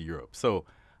relationship to Europe. So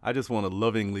I just want to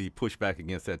lovingly push back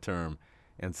against that term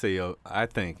and say I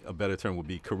think a better term would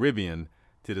be Caribbean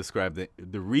to describe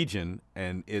the region,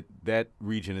 and that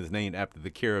region is named after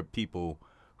the Carib people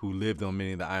who lived on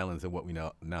many of the islands in what we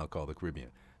now call the Caribbean.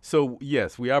 So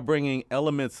yes, we are bringing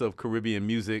elements of Caribbean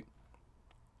music,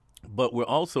 but we're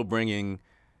also bringing,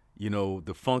 you know,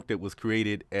 the funk that was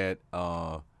created at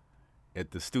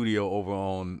the studio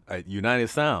over at United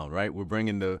Sound, right? We're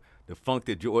bringing the funk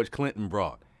that George Clinton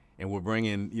brought, and we're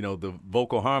bringing, you know, the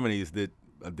vocal harmonies that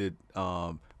the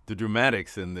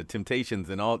Dramatics and the Temptations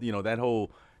and all, you know, that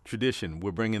whole tradition.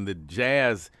 We're bringing the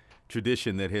jazz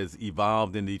tradition that has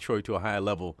evolved in Detroit to a higher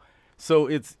level. So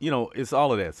it's, you know, it's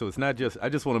all of that. So it's not just, I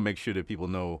just want to make sure that people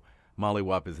know Molly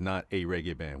Wop is not a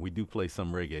reggae band. We do play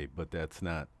some reggae, but that's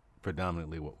not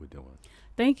predominantly what we're doing.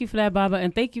 Thank you for that, Baba,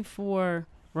 and thank you for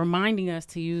reminding us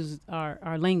to use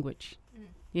our language.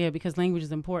 Yeah, because language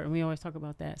is important. We always talk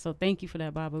about that. So thank you for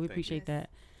that, Baba. We appreciate that.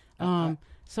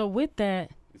 So with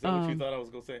that, is that what you thought I was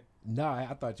gonna say? No,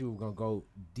 I thought you were gonna go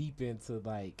deep into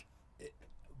like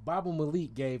Baba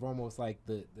Malik gave almost like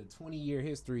the 20-year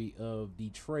history of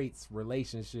Detroit's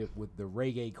relationship with the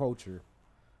reggae culture.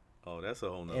 Oh, that's a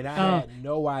whole nother. And I had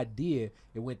no idea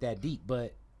it went that deep.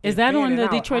 But is that on the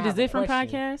Detroit is Different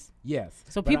podcast? Yes.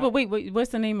 So people, wait,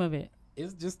 what's the name of it?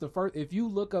 It's just the first. If you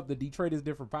look up the Detroit is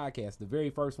Different podcast, the very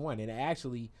first one, and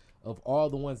actually of all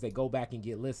the ones that go back and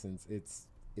get listens, it's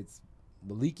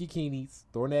Malik Yakini's,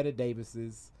 Thornetta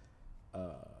Davis's,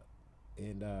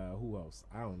 and who else?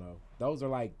 I don't know. Those are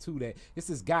like two that it's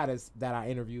this guy that I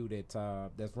interviewed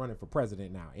that's running for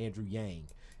president now, Andrew Yang,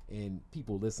 and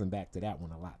people listen back to that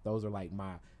one a lot. Those are like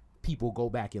my people go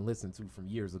back and listen to from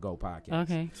years ago podcasts.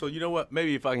 Okay. So you know what?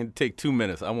 Maybe if I can take 2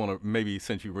 minutes, I want to maybe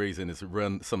since you're raising this,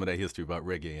 run some of that history about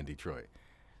reggae in Detroit.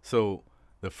 So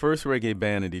the first reggae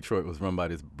band in Detroit was run by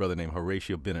this brother named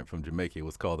Horatio Bennett from Jamaica. It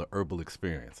was called the Herbal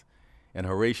Experience. And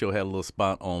Horatio had a little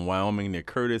spot on Wyoming near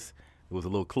Curtis. It was a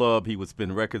little club. He would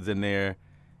spin records in there.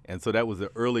 And so that was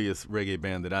the earliest reggae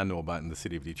band that I know about in the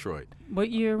city of Detroit. What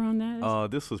year around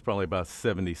that? This was probably about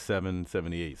 77,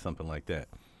 78, something like that.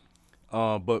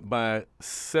 But by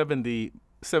 78,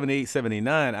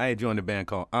 79, I had joined a band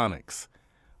called Onyx,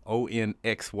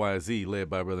 ONXYZ, led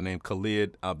by a brother named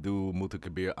Khalid Abdul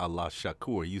Mutakabir Allah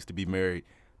Shakur. He used to be married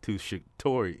to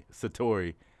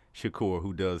Satori Shakur,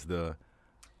 who does the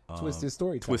Twisted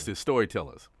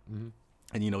Storytellers. Mm-hmm.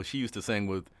 And, you know, she used to sing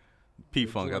with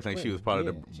P-Funk. I think she was part of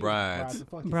the Brides.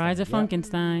 Brides of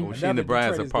Funkenstein. Oh, she and the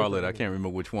Brides of Parlet. I can't remember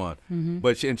which one. Mm-hmm.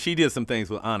 But she did some things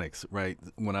with Onyx, right,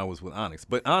 when I was with Onyx.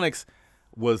 But Onyx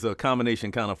was a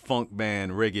combination kind of funk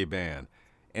band, reggae band.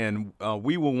 And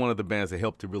we were one of the bands that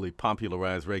helped to really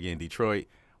popularize reggae in Detroit.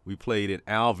 We played at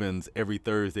Alvin's every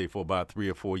Thursday for about 3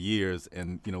 or 4 years.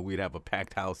 And, you know, we'd have a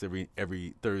packed house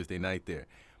every Thursday night there.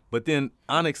 But then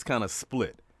Onyx kind of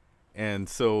split. And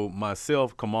so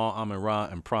myself, Kamal Amin-Ra,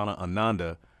 and Prana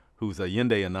Ananda, who's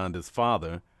Allende Ananda's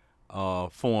father,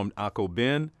 formed Ako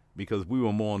Ben because we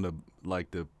were more on the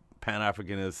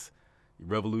Pan-Africanist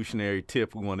revolutionary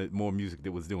tip. We wanted more music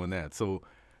that was doing that. So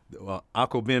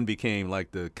Ako Ben became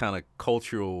like the kind of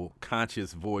cultural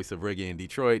conscious voice of reggae in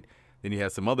Detroit. Then you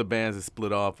had some other bands that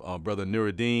split off. Brother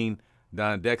Nuruddin,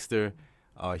 Don Dexter,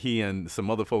 he and some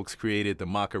other folks created the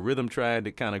Maka Rhythm Triad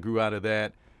that kind of grew out of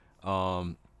that.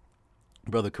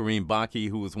 Brother Kareem Baki,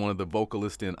 who was one of the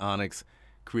vocalists in Onyx,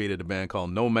 created a band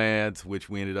called Nomads, which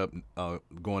we ended up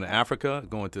going to Africa,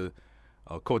 going to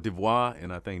Cote d'Ivoire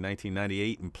in, I think,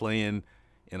 1998 and playing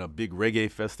in a big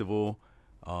reggae festival,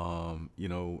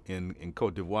 in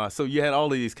Cote d'Ivoire. So you had all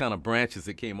of these kind of branches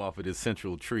that came off of this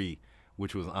central tree,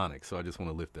 which was Onyx. So I just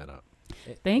want to lift that up.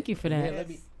 Thank you for that.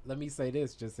 Yeah, let me say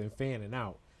this, just in fanning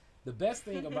out. The best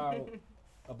thing about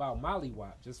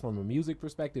Mollywop, just from a music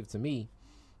perspective to me,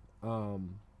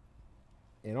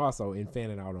 and also in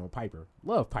fanning out on Piper.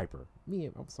 Love Piper.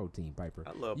 I'm so team Piper.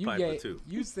 I love Piper too.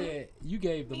 You said you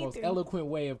gave the most eloquent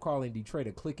way of calling Detroit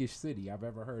a cliquish city I've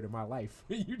ever heard in my life.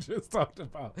 You just talked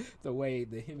about the way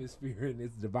the hemisphere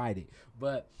is divided.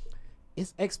 But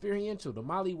it's experiential. The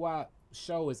Mollywop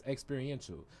show is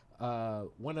experiential.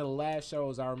 One of the last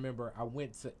shows I remember I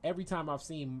went to, every time I've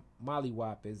seen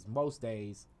Mollywop is most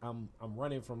days I'm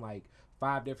running from like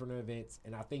 5 different events,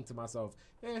 and I think to myself,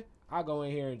 I'll go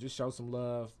in here and just show some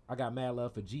love. I got mad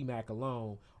love for GMAC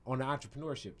alone on the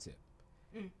entrepreneurship tip.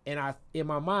 And in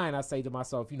my mind, I say to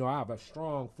myself, I have a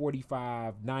strong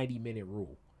 45, 90-minute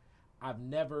rule. I've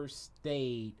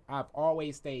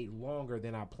always stayed longer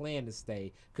than I plan to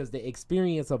stay, because the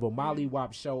experience of a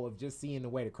Mollywop show, of just seeing the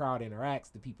way the crowd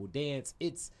interacts, the people dance,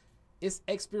 it's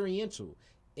experiential.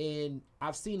 And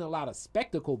I've seen a lot of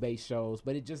spectacle-based shows,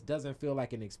 but it just doesn't feel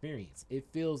like an experience. It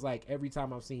feels like every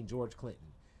time I've seen George Clinton,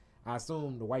 I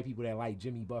assume the white people that like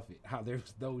Jimmy Buffett, how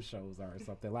those shows are or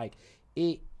something. Like,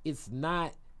 it's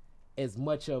not as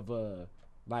much of a,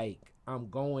 like, I'm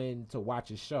going to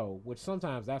watch a show, which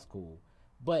sometimes that's cool,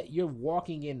 but you're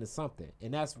walking into something.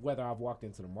 And that's whether I've walked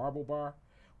into the Marble Bar,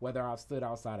 whether I've stood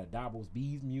outside of Dobble's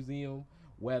Bees Museum,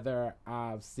 whether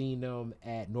I've seen them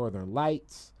at Northern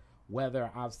Lights, whether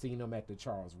I've seen them at the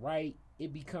Charles Wright.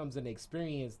 It becomes an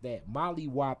experience that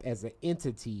Mollywop as an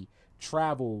entity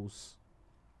travels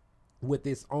with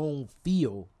its own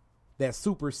feel that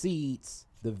supersedes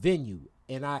the venue.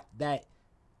 And I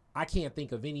can't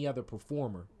think of any other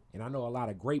performer, and I know a lot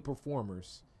of great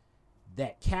performers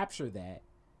that capture that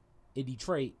in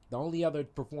Detroit. The only other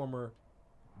performer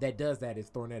that does that is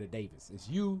Thornetta Davis.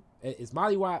 It's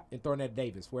Mollywop and Thornetta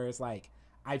Davis, where it's like,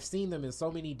 I've seen them in so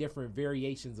many different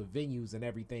variations of venues and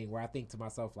everything, where I think to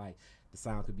myself, like, the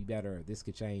sound could be better, or this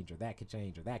could change, or that could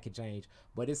change, or that could change.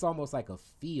 But it's almost like a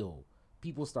feel.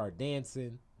 People start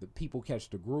dancing, the people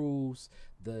catch the grooves,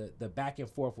 the back and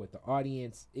forth with the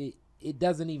audience. It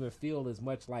doesn't even feel as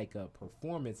much like a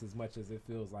performance as much as it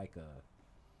feels like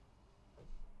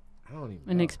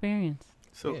an experience.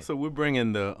 So we're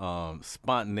bringing the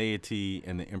spontaneity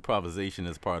and the improvisation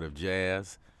as part of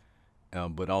jazz.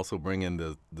 But also bringing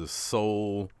the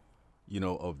soul,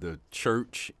 of the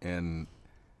church and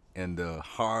the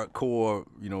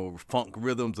hardcore, funk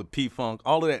rhythms of P-Funk.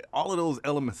 All of those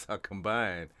elements are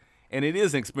combined, and it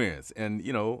is an experience. And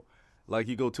like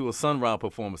you go to a Sun Ra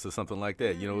performance or something like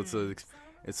that.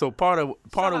 It's so part of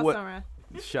what.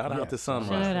 Shout out to Sun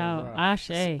Ra. Shout out,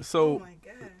 Ashe.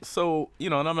 So,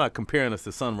 and I'm not comparing us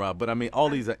to Sun Ra, but I mean, all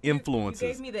these are influences. You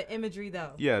gave me the imagery,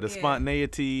 though. Yeah, the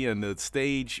spontaneity and the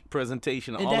stage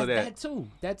presentation, and all of that.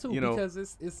 That too, because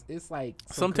it's like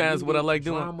sometimes what I like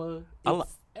drama, doing,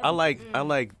 I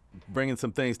like bringing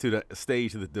some things to the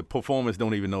stage that the performers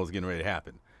don't even know is getting ready to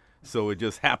happen. So it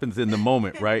just happens in the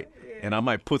moment, right? And I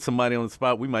might put somebody on the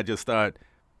spot. We might just start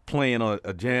playing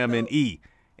a jam in E.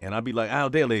 And I'd be like,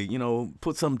 Al Daly,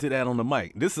 put something to that on the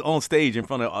mic. This is on stage in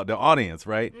front of the audience,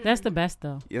 right? That's the best,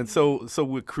 though. And so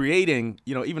we're creating,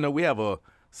 even though we have a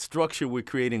structure we're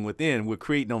creating within, we're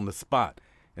creating on the spot.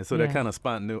 And so that kind of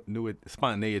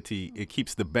spontaneity, it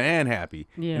keeps the band happy.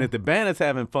 Yeah. And if the band is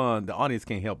having fun, the audience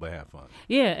can't help but have fun.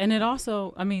 Yeah, and it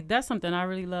also, that's something I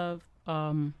really love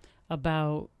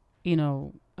about,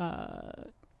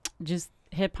 just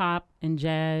hip-hop and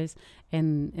jazz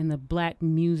and the black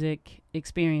music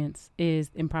experience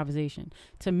is improvisation.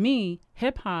 To me,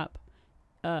 hip-hop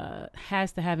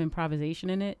has to have improvisation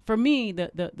in it. For me,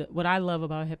 the what I love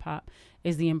about hip-hop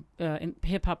is the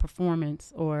hip-hop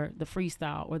performance, or the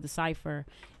freestyle, or the cypher,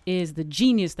 is the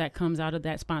genius that comes out of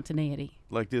that spontaneity.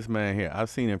 Like this man here, I've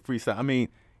seen him freestyle. I mean,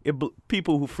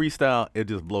 people who freestyle, it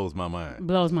just blows my mind.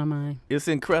 Blows my mind. It's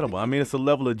incredible. I mean, it's a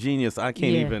level of genius I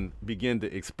can't even begin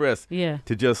to express. Yeah.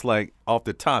 To just like off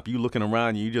the top, you looking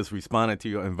around, you just responding to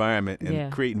your environment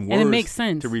and creating words and it makes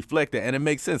sense to reflect it, and it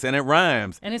makes sense, and it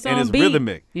rhymes, and it's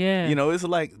rhythmic. Yeah. You know, it's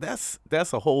like that's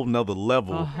a whole nother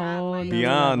level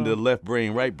beyond the left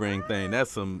brain, right brain thing.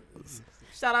 That's some.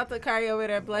 Shout out to Kari over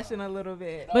there blushing a little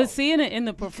bit. But seeing it in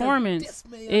the performance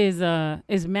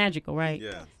is magical, right?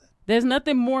 Yeah. There's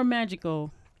nothing more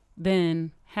magical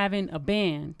than having a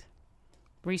band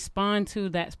respond to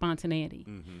that spontaneity.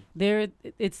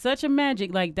 It's such a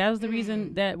magic. Like that was the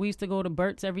reason that we used to go to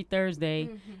Burt's every Thursday,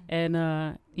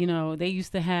 and you know, they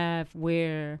used to have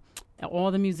where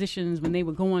all the musicians, when they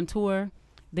would go on tour,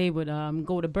 they would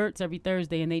go to Burt's every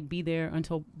Thursday, and they'd be there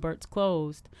until Burt's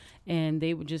closed, and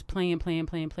they would just play,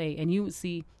 and you would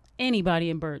see anybody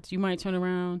in Burt's. You might turn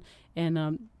around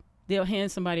and they'll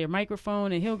hand somebody a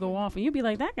microphone, and he'll go off, and you'll be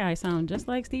like, that guy sounds just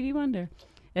like Stevie Wonder.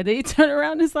 And then you turn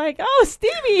around and it's like, oh,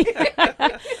 Stevie.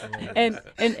 and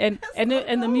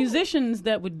the musicians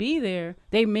that would be there,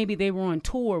 maybe they were on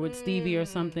tour with Stevie or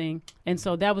something. And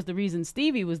so that was the reason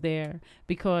Stevie was there,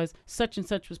 because such and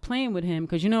such was playing with him,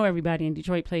 because you know everybody in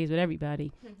Detroit plays with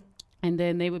everybody. And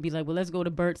then they would be like, well, let's go to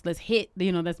Burt's. Let's hit,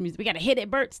 that's music. We got to hit at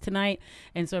Burt's tonight.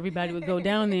 And so everybody would go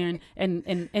down there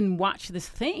and watch this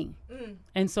thing.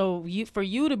 And so for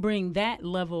you to bring that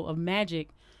level of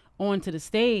magic onto the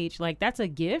stage, like that's a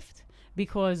gift,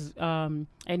 because and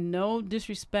no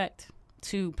disrespect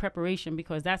to preparation,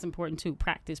 because that's important too.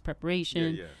 Practice,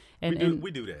 preparation. Yeah. And we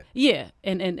do that. Yeah.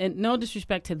 And no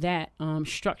disrespect to that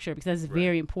structure, because that's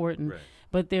very important. Right.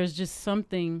 But there's just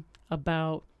something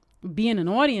about being an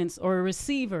audience or a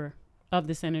receiver of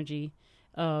this energy,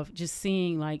 of just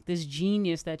seeing like this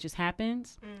genius that just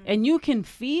happens, and you can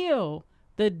feel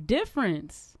the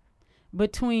difference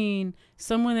between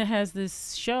someone that has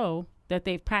this show that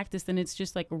they've practiced and it's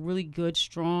just like a really good,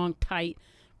 strong, tight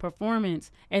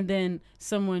performance, and then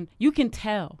someone, you can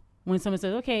tell when someone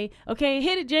says, okay,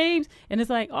 hit it, James, and it's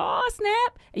like, oh,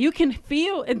 snap. You can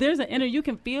feel, and there's you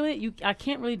can feel it. I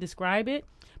can't really describe it,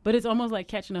 but it's almost like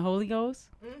catching the Holy Ghost,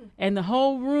 and the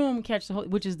whole room catches the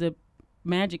which is the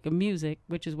magic of music,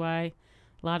 which is why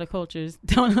a lot of cultures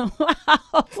don't allow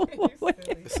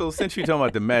it. So since you're talking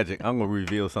about the magic, I'm going to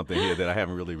reveal something here that I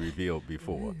haven't really revealed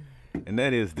before. And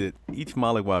that is that each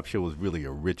Molly Wop show is really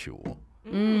a ritual.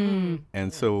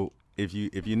 And so if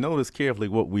you notice carefully,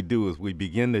 what we do is we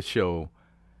begin the show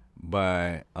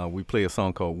by, we play a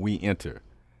song called We Enter.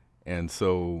 And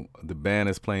so the band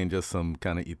is playing just some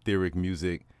kind of etheric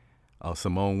music.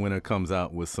 Simone Winter comes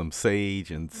out with some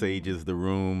sage, and sage is the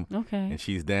room. Okay. And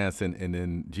she's dancing, and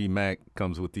then G Mac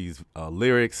comes with these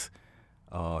lyrics.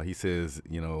 He says,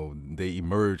 they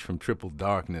emerge from triple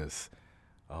darkness,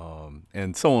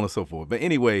 and so on and so forth. But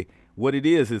anyway, what it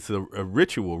is, it's a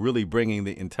ritual, really bringing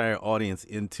the entire audience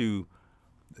into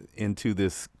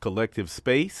this collective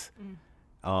space.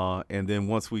 And then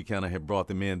once we kind of have brought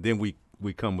them in, then we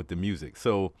come with the music.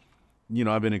 So,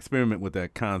 I've been experimenting with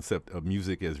that concept of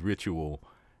music as ritual.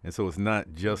 And so it's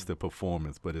not just a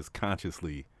performance, but it's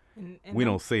consciously. And we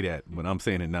don't say that, but I'm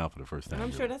saying it now for the first time.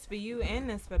 I'm sure that's for you and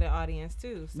that's for the audience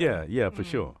too. So. Yeah, for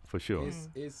sure.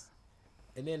 It's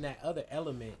and then that other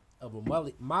element of a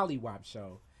Molly Wop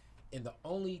show, and the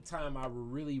only time I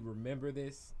really remember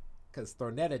this, because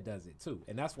Thornetta does it too,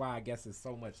 and that's why I guess it's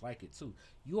so much like it too.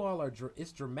 You all are,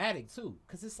 it's dramatic too,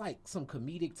 because it's like some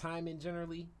comedic timing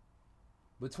generally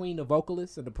between the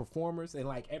vocalists and the performers, and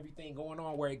like everything going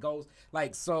on where it goes,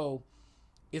 like, so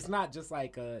it's not just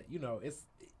like it's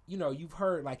you've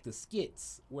heard like the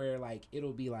skits where like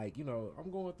it'll be like, I'm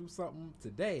going through something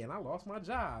today and I lost my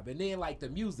job, and then like the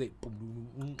music boom, boom,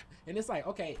 boom, and it's like,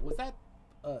 okay, was that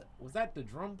the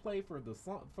drum play for the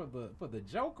song for the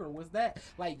joke, or was that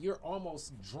like you're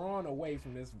almost drawn away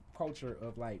from this culture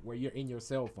of like where you're in your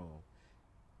cell phone,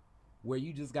 where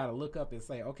you just got to look up and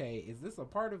say, okay, is this a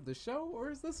part of the show or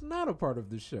is this not a part of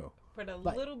the show? For the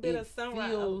little bit of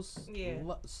sunrise,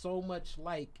 feels so much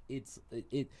like it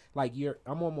like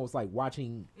I'm almost like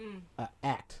watching an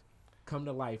act come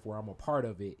to life where I'm a part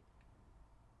of it.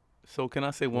 So can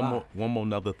I say one more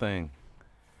another thing?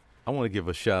 I want to give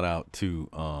a shout out to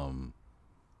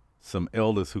some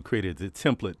elders who created the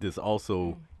template that's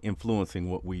also influencing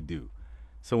what we do.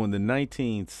 So in the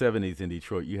 1970s in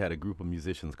Detroit, you had a group of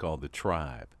musicians called The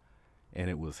Tribe, and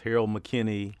it was Harold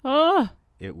McKinney.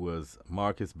 It was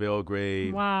Marcus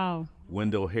Belgrave. Wow.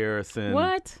 Wendell Harrison.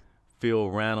 What? Phil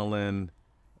Ranelin,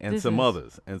 and some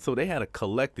others. And so they had a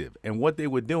collective. And what they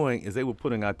were doing is they were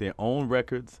putting out their own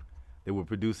records. They were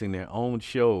producing their own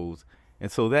shows.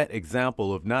 And so that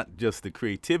example of not just the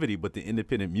creativity, but the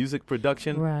independent music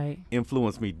production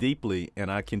influenced me deeply.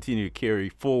 And I continue to carry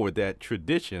forward that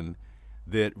tradition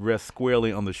that rests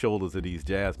squarely on the shoulders of these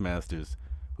jazz masters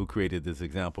who created this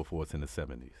example for us in the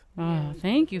 70s. Oh,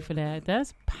 thank you for that.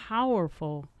 That's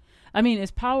powerful. I mean,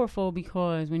 it's powerful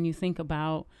because when you think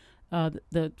about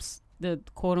the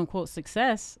quote unquote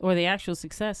success or the actual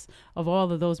success of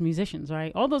all of those musicians,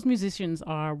 right? All those musicians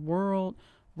are world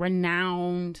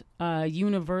renowned,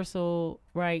 universal,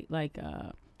 right? Like,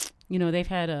 they've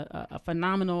had a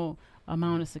phenomenal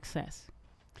amount of success,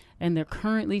 and they're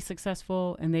currently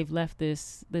successful, and they've left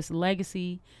this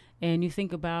legacy. And you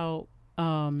think about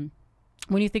when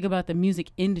you think about the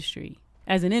music industry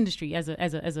as an industry, as an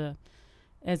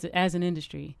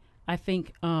industry, I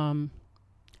think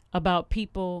about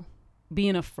people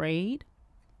being afraid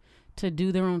to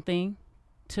do their own thing,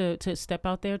 to step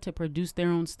out there, to produce their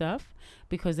own stuff,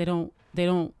 because they don't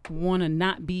want to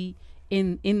not be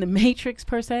in the matrix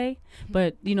per se.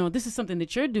 But this is something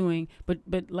that you're doing, but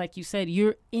like you said,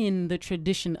 you're in the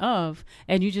tradition of,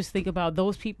 and you just think about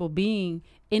those people being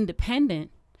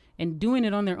independent and doing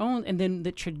it on their own, and then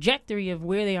the trajectory of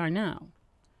where they are now.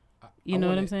 You know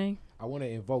what I'm saying? I want to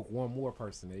invoke one more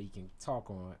person that he can talk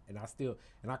on, and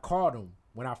I called him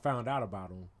when I found out about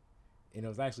him, and it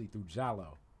was actually through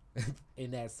Jallo.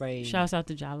 In that same, shouts out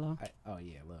to Jallo.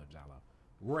 Love Jallo.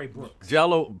 Roy Brooks.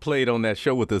 Jallo played on that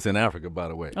show with us in Africa, by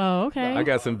the way. Oh, okay. I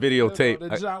got some videotape.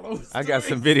 I got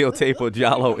some videotape of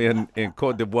Jallo in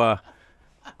Cote d'Ivoire.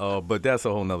 But that's a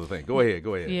whole nother thing. Go ahead.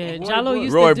 Yeah, Jallo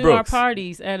used to do our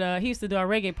parties he used to do our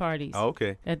reggae parties. Oh,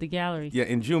 okay. At the gallery. Yeah,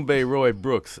 in Jumbe, Roy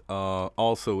Brooks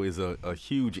also is a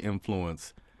huge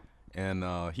influence. And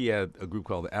he had a group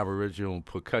called the Aboriginal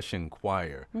Percussion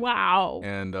Choir. Wow.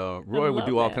 And Roy would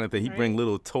do all kind of things. He'd bring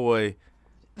little toy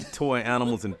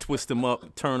animals and twist them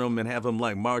up, turn them, and have them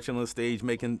like marching on the stage,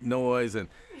 making noise. And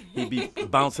he'd be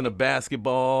bouncing a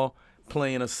basketball,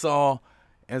 playing a saw.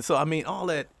 And so, I mean, all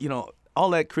that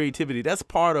creativity, that's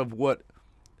part of what.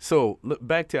 So look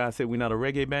back to, I said we're not a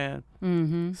reggae band.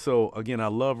 Mm-hmm. So again, I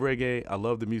love reggae. I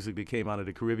love the music that came out of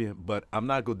the Caribbean, but I'm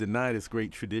not going to deny this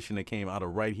great tradition that came out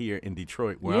of right here in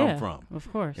Detroit, where I'm from.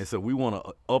 Of course. And so we want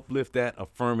to uplift that,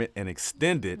 affirm it, and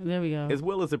extend it. There we go. As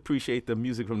well as appreciate the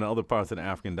music from the other parts of the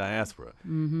African diaspora.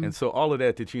 Mm-hmm. And so all of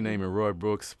that you name it, Roy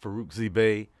Brooks, Farouk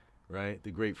Zibé, right? The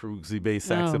great Farouk Zibé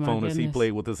saxophonist. He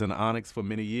played with us in Onyx for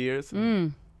many years.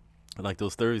 Like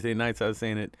those Thursday nights I was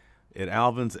saying at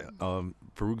Alvin's,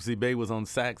 Farouk Zibé was on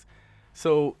sax.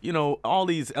 So, all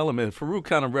these elements, Farouk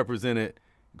kind of represented,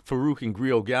 Farouk and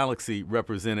Griot Galaxy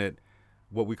represented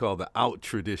what we call the out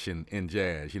tradition in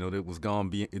jazz, that was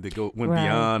went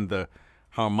beyond the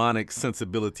harmonic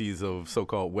sensibilities of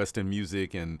so-called Western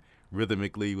music, and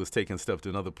rhythmically was taking stuff to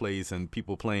another place, and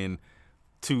people playing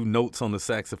two notes on the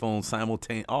saxophone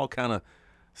simultaneously, all kind of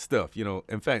stuff,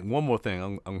 In fact, one more thing,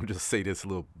 I'm going to just say this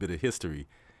little bit of history.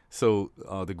 So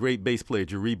the great bass player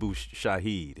Jaribu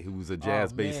Shahid, who was a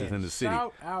jazz bassist in the city.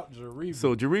 Shout out Jaribu.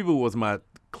 So Jaribu was my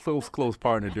close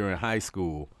partner during high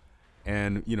school,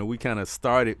 and we kind of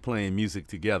started playing music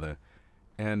together.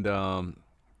 And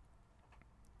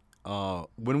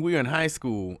when we were in high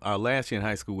school, our last year in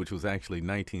high school, which was actually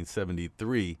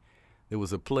 1973, there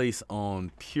was a place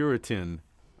on Finkel,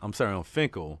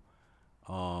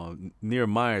 near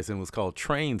Myers, and it was called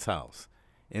Train's House.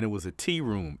 And it was a tea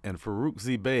room, and Farouk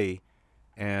Zibé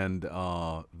and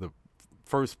the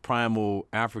First Primal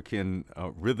African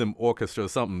Rhythm Orchestra or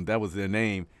something, that was their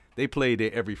name, they played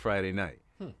there every Friday night.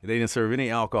 They didn't serve any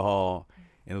alcohol,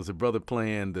 and it was a brother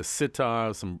playing the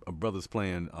sitar, some brothers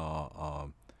playing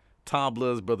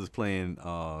tablas, brothers playing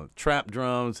trap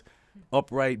drums,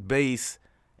 upright bass.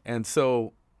 And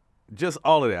so just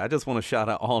all of that. I just want to shout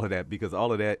out all of that, because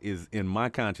all of that is in my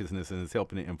consciousness and is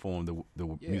helping to inform the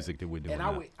music that we're doing.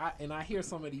 And I hear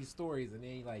some of these stories, and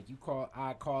then like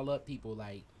I call up people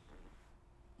like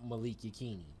Malik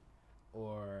Yakini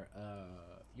or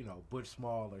Butch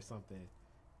Small or something,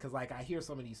 because like I hear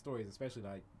some of these stories, especially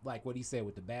like what he said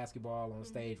with the basketball on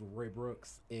stage with Roy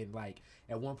Brooks, and like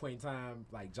at one point in time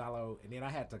like Jallo, and then I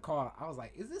had to call. I was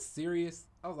like, "Is this serious?"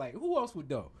 I was like, "Who else would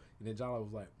know?" And then Jallo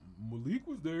was like, Malik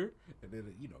was there, and then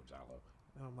Jallo,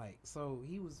 and I'm like, so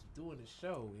he was doing a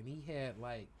show, and he had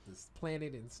like this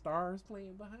Planet and Stars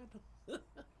playing behind him,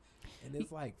 and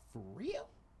it's like, for real.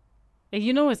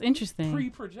 And what's interesting?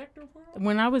 Pre-projector world.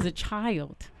 When I was a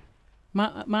child,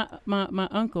 my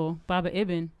uncle Baba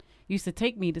Ibn used to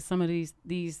take me to some of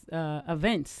these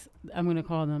events, I'm going to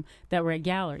call them, that were at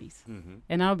galleries,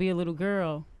 and I would be a little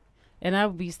girl, and I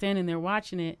would be standing there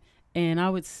watching it, and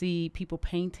I would see people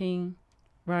painting,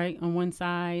 right, on one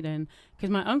side, and because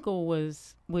my uncle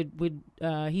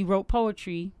he wrote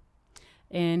poetry,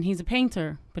 and he's a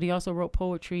painter, but he also wrote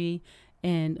poetry,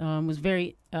 and was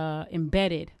very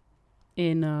embedded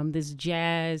in this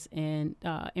jazz and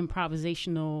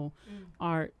improvisational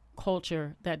art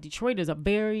culture. That Detroit is a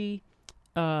very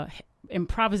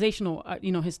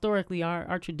improvisational. Historically,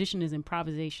 our tradition is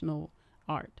improvisational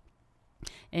art.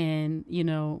 And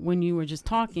when you were just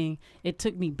talking, it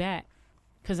took me back,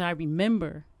 because I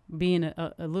remember being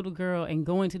a little girl and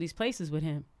going to these places with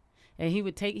him, and he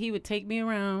would take me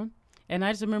around, and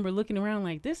I just remember looking around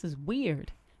like, this is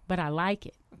weird, but I like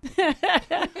it.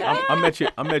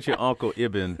 I met your uncle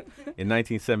Ibn in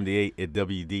 1978 at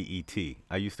WDET.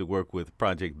 I used to work with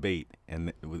Project Bait,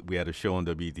 and we had a show on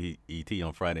WDET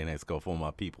on Friday nights called For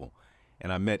My People,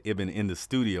 and I met Ibn in the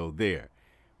studio there.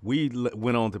 We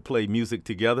went on to play music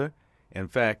together. In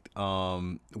fact,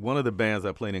 one of the bands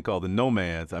I played in called the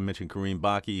Nomads, I mentioned Kareem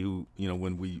Baki, who,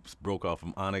 when we broke off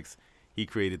from Onyx, he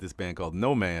created this band called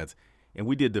Nomads. And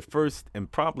we did the first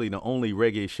and probably the only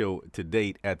reggae show to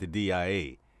date at the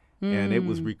DIA. And it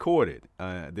was recorded.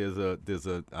 There's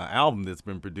a album that's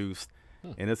been produced,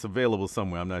 and it's available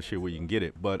somewhere. I'm not sure where you can get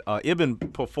it. But Ibn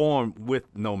performed with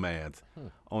Nomads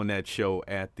on that show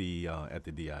at the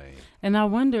DIA. And I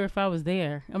wonder if I was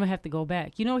there. I'm gonna have to go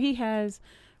back. He has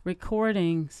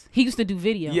recordings. He used to do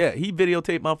video. Yeah, he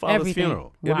videotaped my father's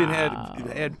funeral. Wow. Ibn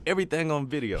had everything on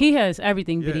video. He has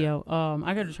everything video.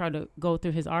 I got to try to go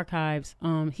through his archives.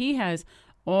 He has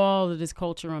all of this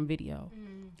culture on video.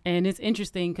 And it's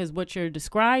interesting because what you're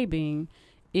describing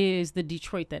is the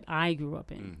Detroit that I grew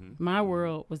up in. My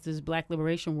world was this Black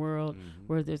liberation world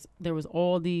where there was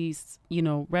all these,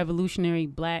 revolutionary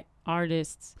Black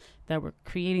artists that were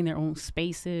creating their own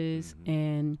spaces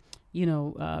and,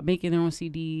 making their own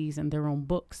CDs and their own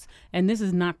books. And this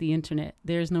is not the internet.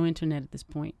 There's no internet at this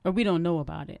point, or we don't know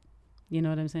about it. You know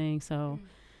what I'm saying? So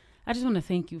I just want to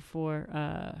thank you for,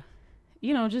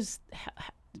 just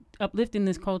uplifting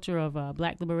this culture of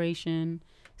Black liberation,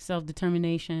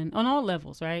 self-determination on all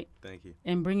levels, right? Thank you.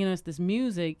 And bringing us this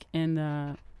music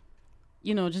and,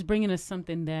 just bringing us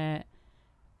something that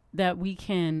we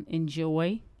can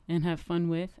enjoy and have fun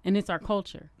with. And it's our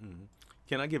culture.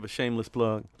 Can I give a shameless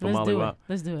plug for Let's Molly do Wop?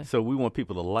 it. Let's do it. So we want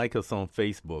people to like us on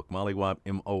Facebook, Molly Wop,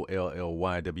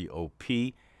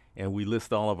 MOLLYWOP. And we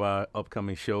list all of our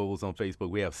upcoming shows on Facebook.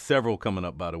 We have several coming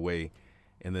up, by the way,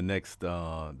 in the next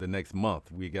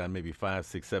month. We got maybe 5,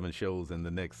 6, 7 shows in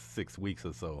the next 6 weeks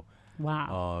or so.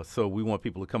 Wow. So we want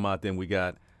people to come out. Then we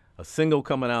got a single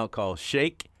coming out called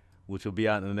Shake, which will be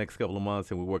out in the next couple of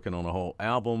months. And we're working on a whole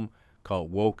album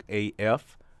called Woke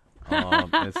AF.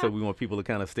 And so we want people to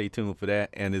kind of stay tuned for that.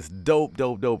 And it's dope.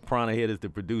 Piranha Head is the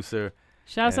producer.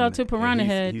 Shouts out to Piranha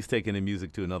Head. He's taking the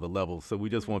music to another level. So we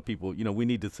just want people, we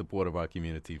need the support of our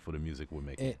community for the music we're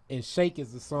making. And Shake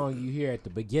is the song you hear at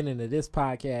the beginning of this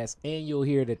podcast, and you'll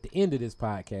hear it at the end of this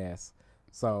podcast.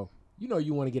 So,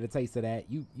 you want to get a taste of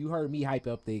that. You heard me hype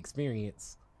up the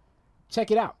experience. Check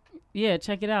it out. Yeah,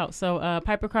 check it out. So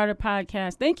Piper Carter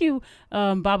Podcast. Thank you,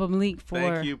 Baba Malik,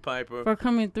 Thank you, Piper, for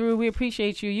coming through. We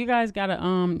appreciate you. You guys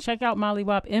gotta check out Molly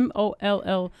Wop,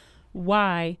 MOLLYWOP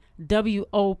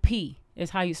is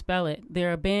how you spell it.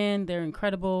 They're a band. They're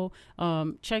incredible.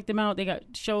 Check them out. They got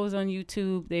shows on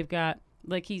YouTube. They've got,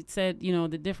 like he said,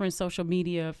 the different social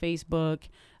media, Facebook,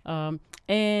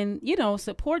 and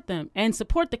support them and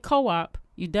support the co-op.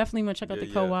 You definitely want to check out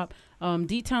the co-op.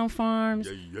 D-Town Farms,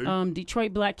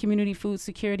 Detroit Black Community Food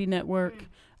Security Network.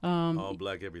 All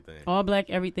Black everything. All Black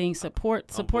everything. Support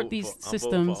these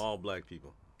systems. I'm voting for all Black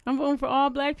people. I'm voting for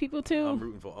all Black people too. I'm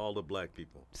rooting for all the Black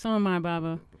people. So am I,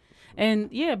 Baba.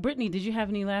 And yeah, Brittany, did you have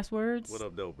any last words? What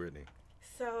up, though, Brittany?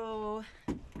 So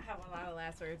I have a lot of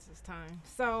last words this time.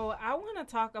 So I want to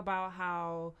talk about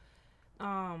how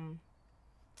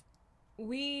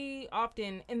we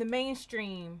often, in the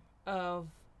mainstream of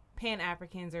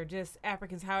Pan-Africans or just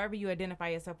Africans, however you identify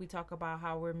yourself, we talk about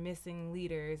how we're missing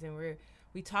leaders, and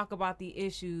we talk about the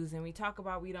issues, and we talk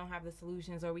about we don't have the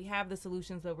solutions, or we have the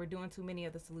solutions but we're doing too many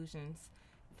of the solutions.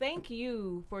 Thank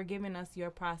you for giving us your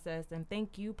process, and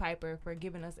thank you, Piper, for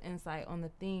giving us insight on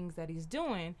the things that he's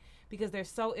doing, because they're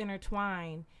so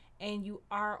intertwined and you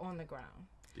are on the ground.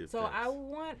 So I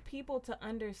want people to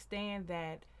understand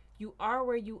that you are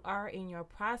where you are in your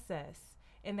process,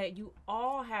 and that you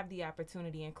all have the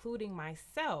opportunity, including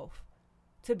myself,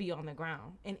 to be on the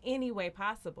ground in any way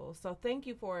possible. So thank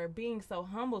you for being so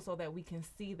humble so that we can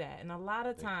see that. And a lot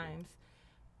of times,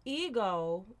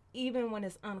 ego, even when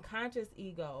it's unconscious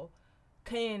ego,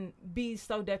 can be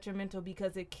so detrimental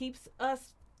because it keeps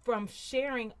us from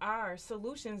sharing our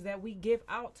solutions that we give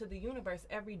out to the universe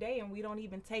every day, and we don't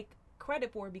even take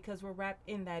credit for because we're wrapped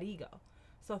in that ego.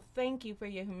 So thank you for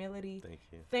your humility. Thank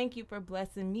you. Thank you for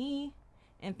blessing me.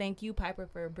 And thank you, Piper,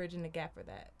 for bridging the gap for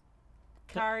that.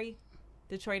 Kari,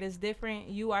 Detroit is different.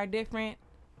 You are different.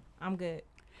 I'm good.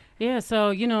 Yeah,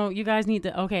 so, you guys need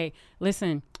to,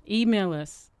 listen, email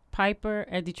us, Piper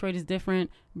at Detroit is Different,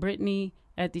 Brittany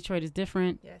at Detroit is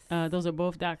Different. Yes. Those are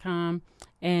both.com.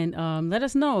 And let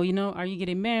us know, are you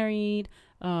getting married?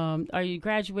 Are you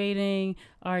graduating?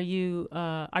 Are you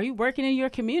working in your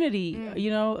community?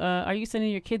 Are you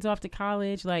sending your kids off to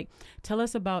college? Like, tell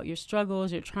us about your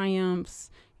struggles, your triumphs,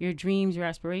 your dreams, your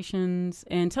aspirations,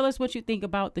 and tell us what you think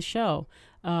about the show.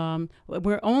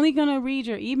 We're only going to read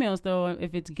your emails, though,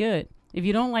 if it's good. If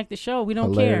you don't like the show, we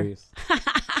don't care.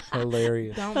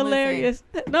 Hilarious. Hilarious.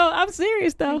 No, I'm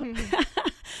serious, though.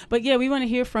 But, yeah, we want to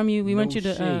hear from you. We want you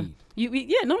to...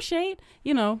 no shade,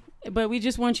 but we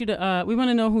just want you to, we want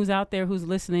to know who's out there, who's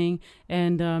listening.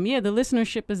 And, the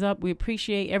listenership is up. We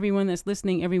appreciate everyone that's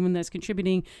listening, everyone that's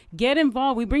contributing. Get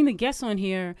involved. We bring the guests on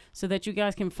here so that you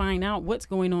guys can find out what's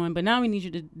going on. But now we need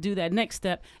you to do that next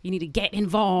step. You need to get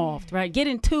involved, right? Get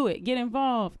into it. Get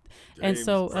involved. James and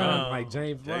so, Brown. Like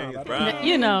James Brown.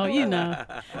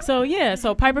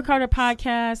 So Piper Carter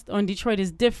Podcast on Detroit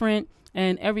is Different.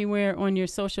 And everywhere on your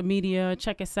social media.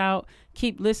 Check us out.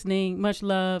 Keep listening. Much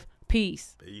love.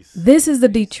 Peace. This is the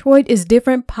Detroit is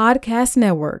Different Podcast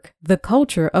Network, the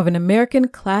culture of an American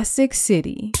classic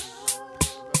city.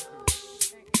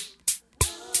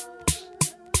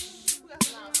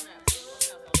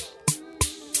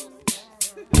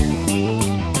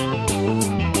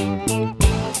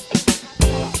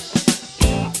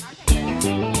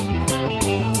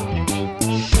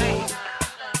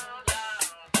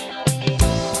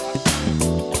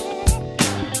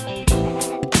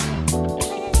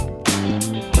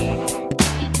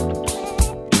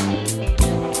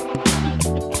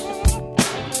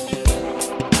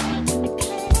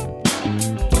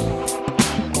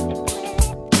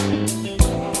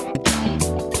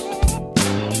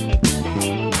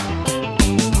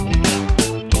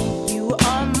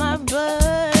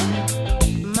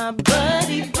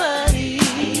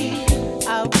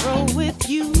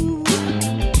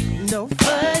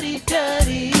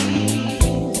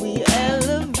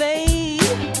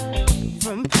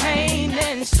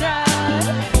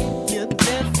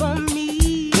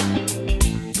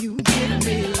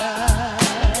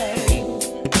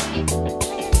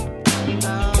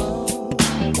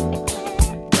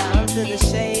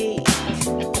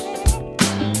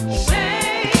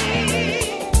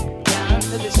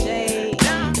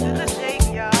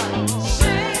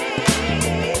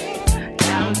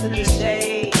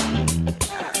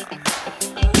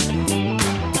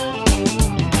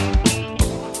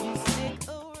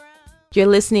 You're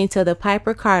listening to the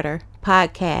Piper Carter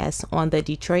Podcast on the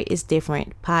Detroit is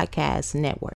Different Podcast Network.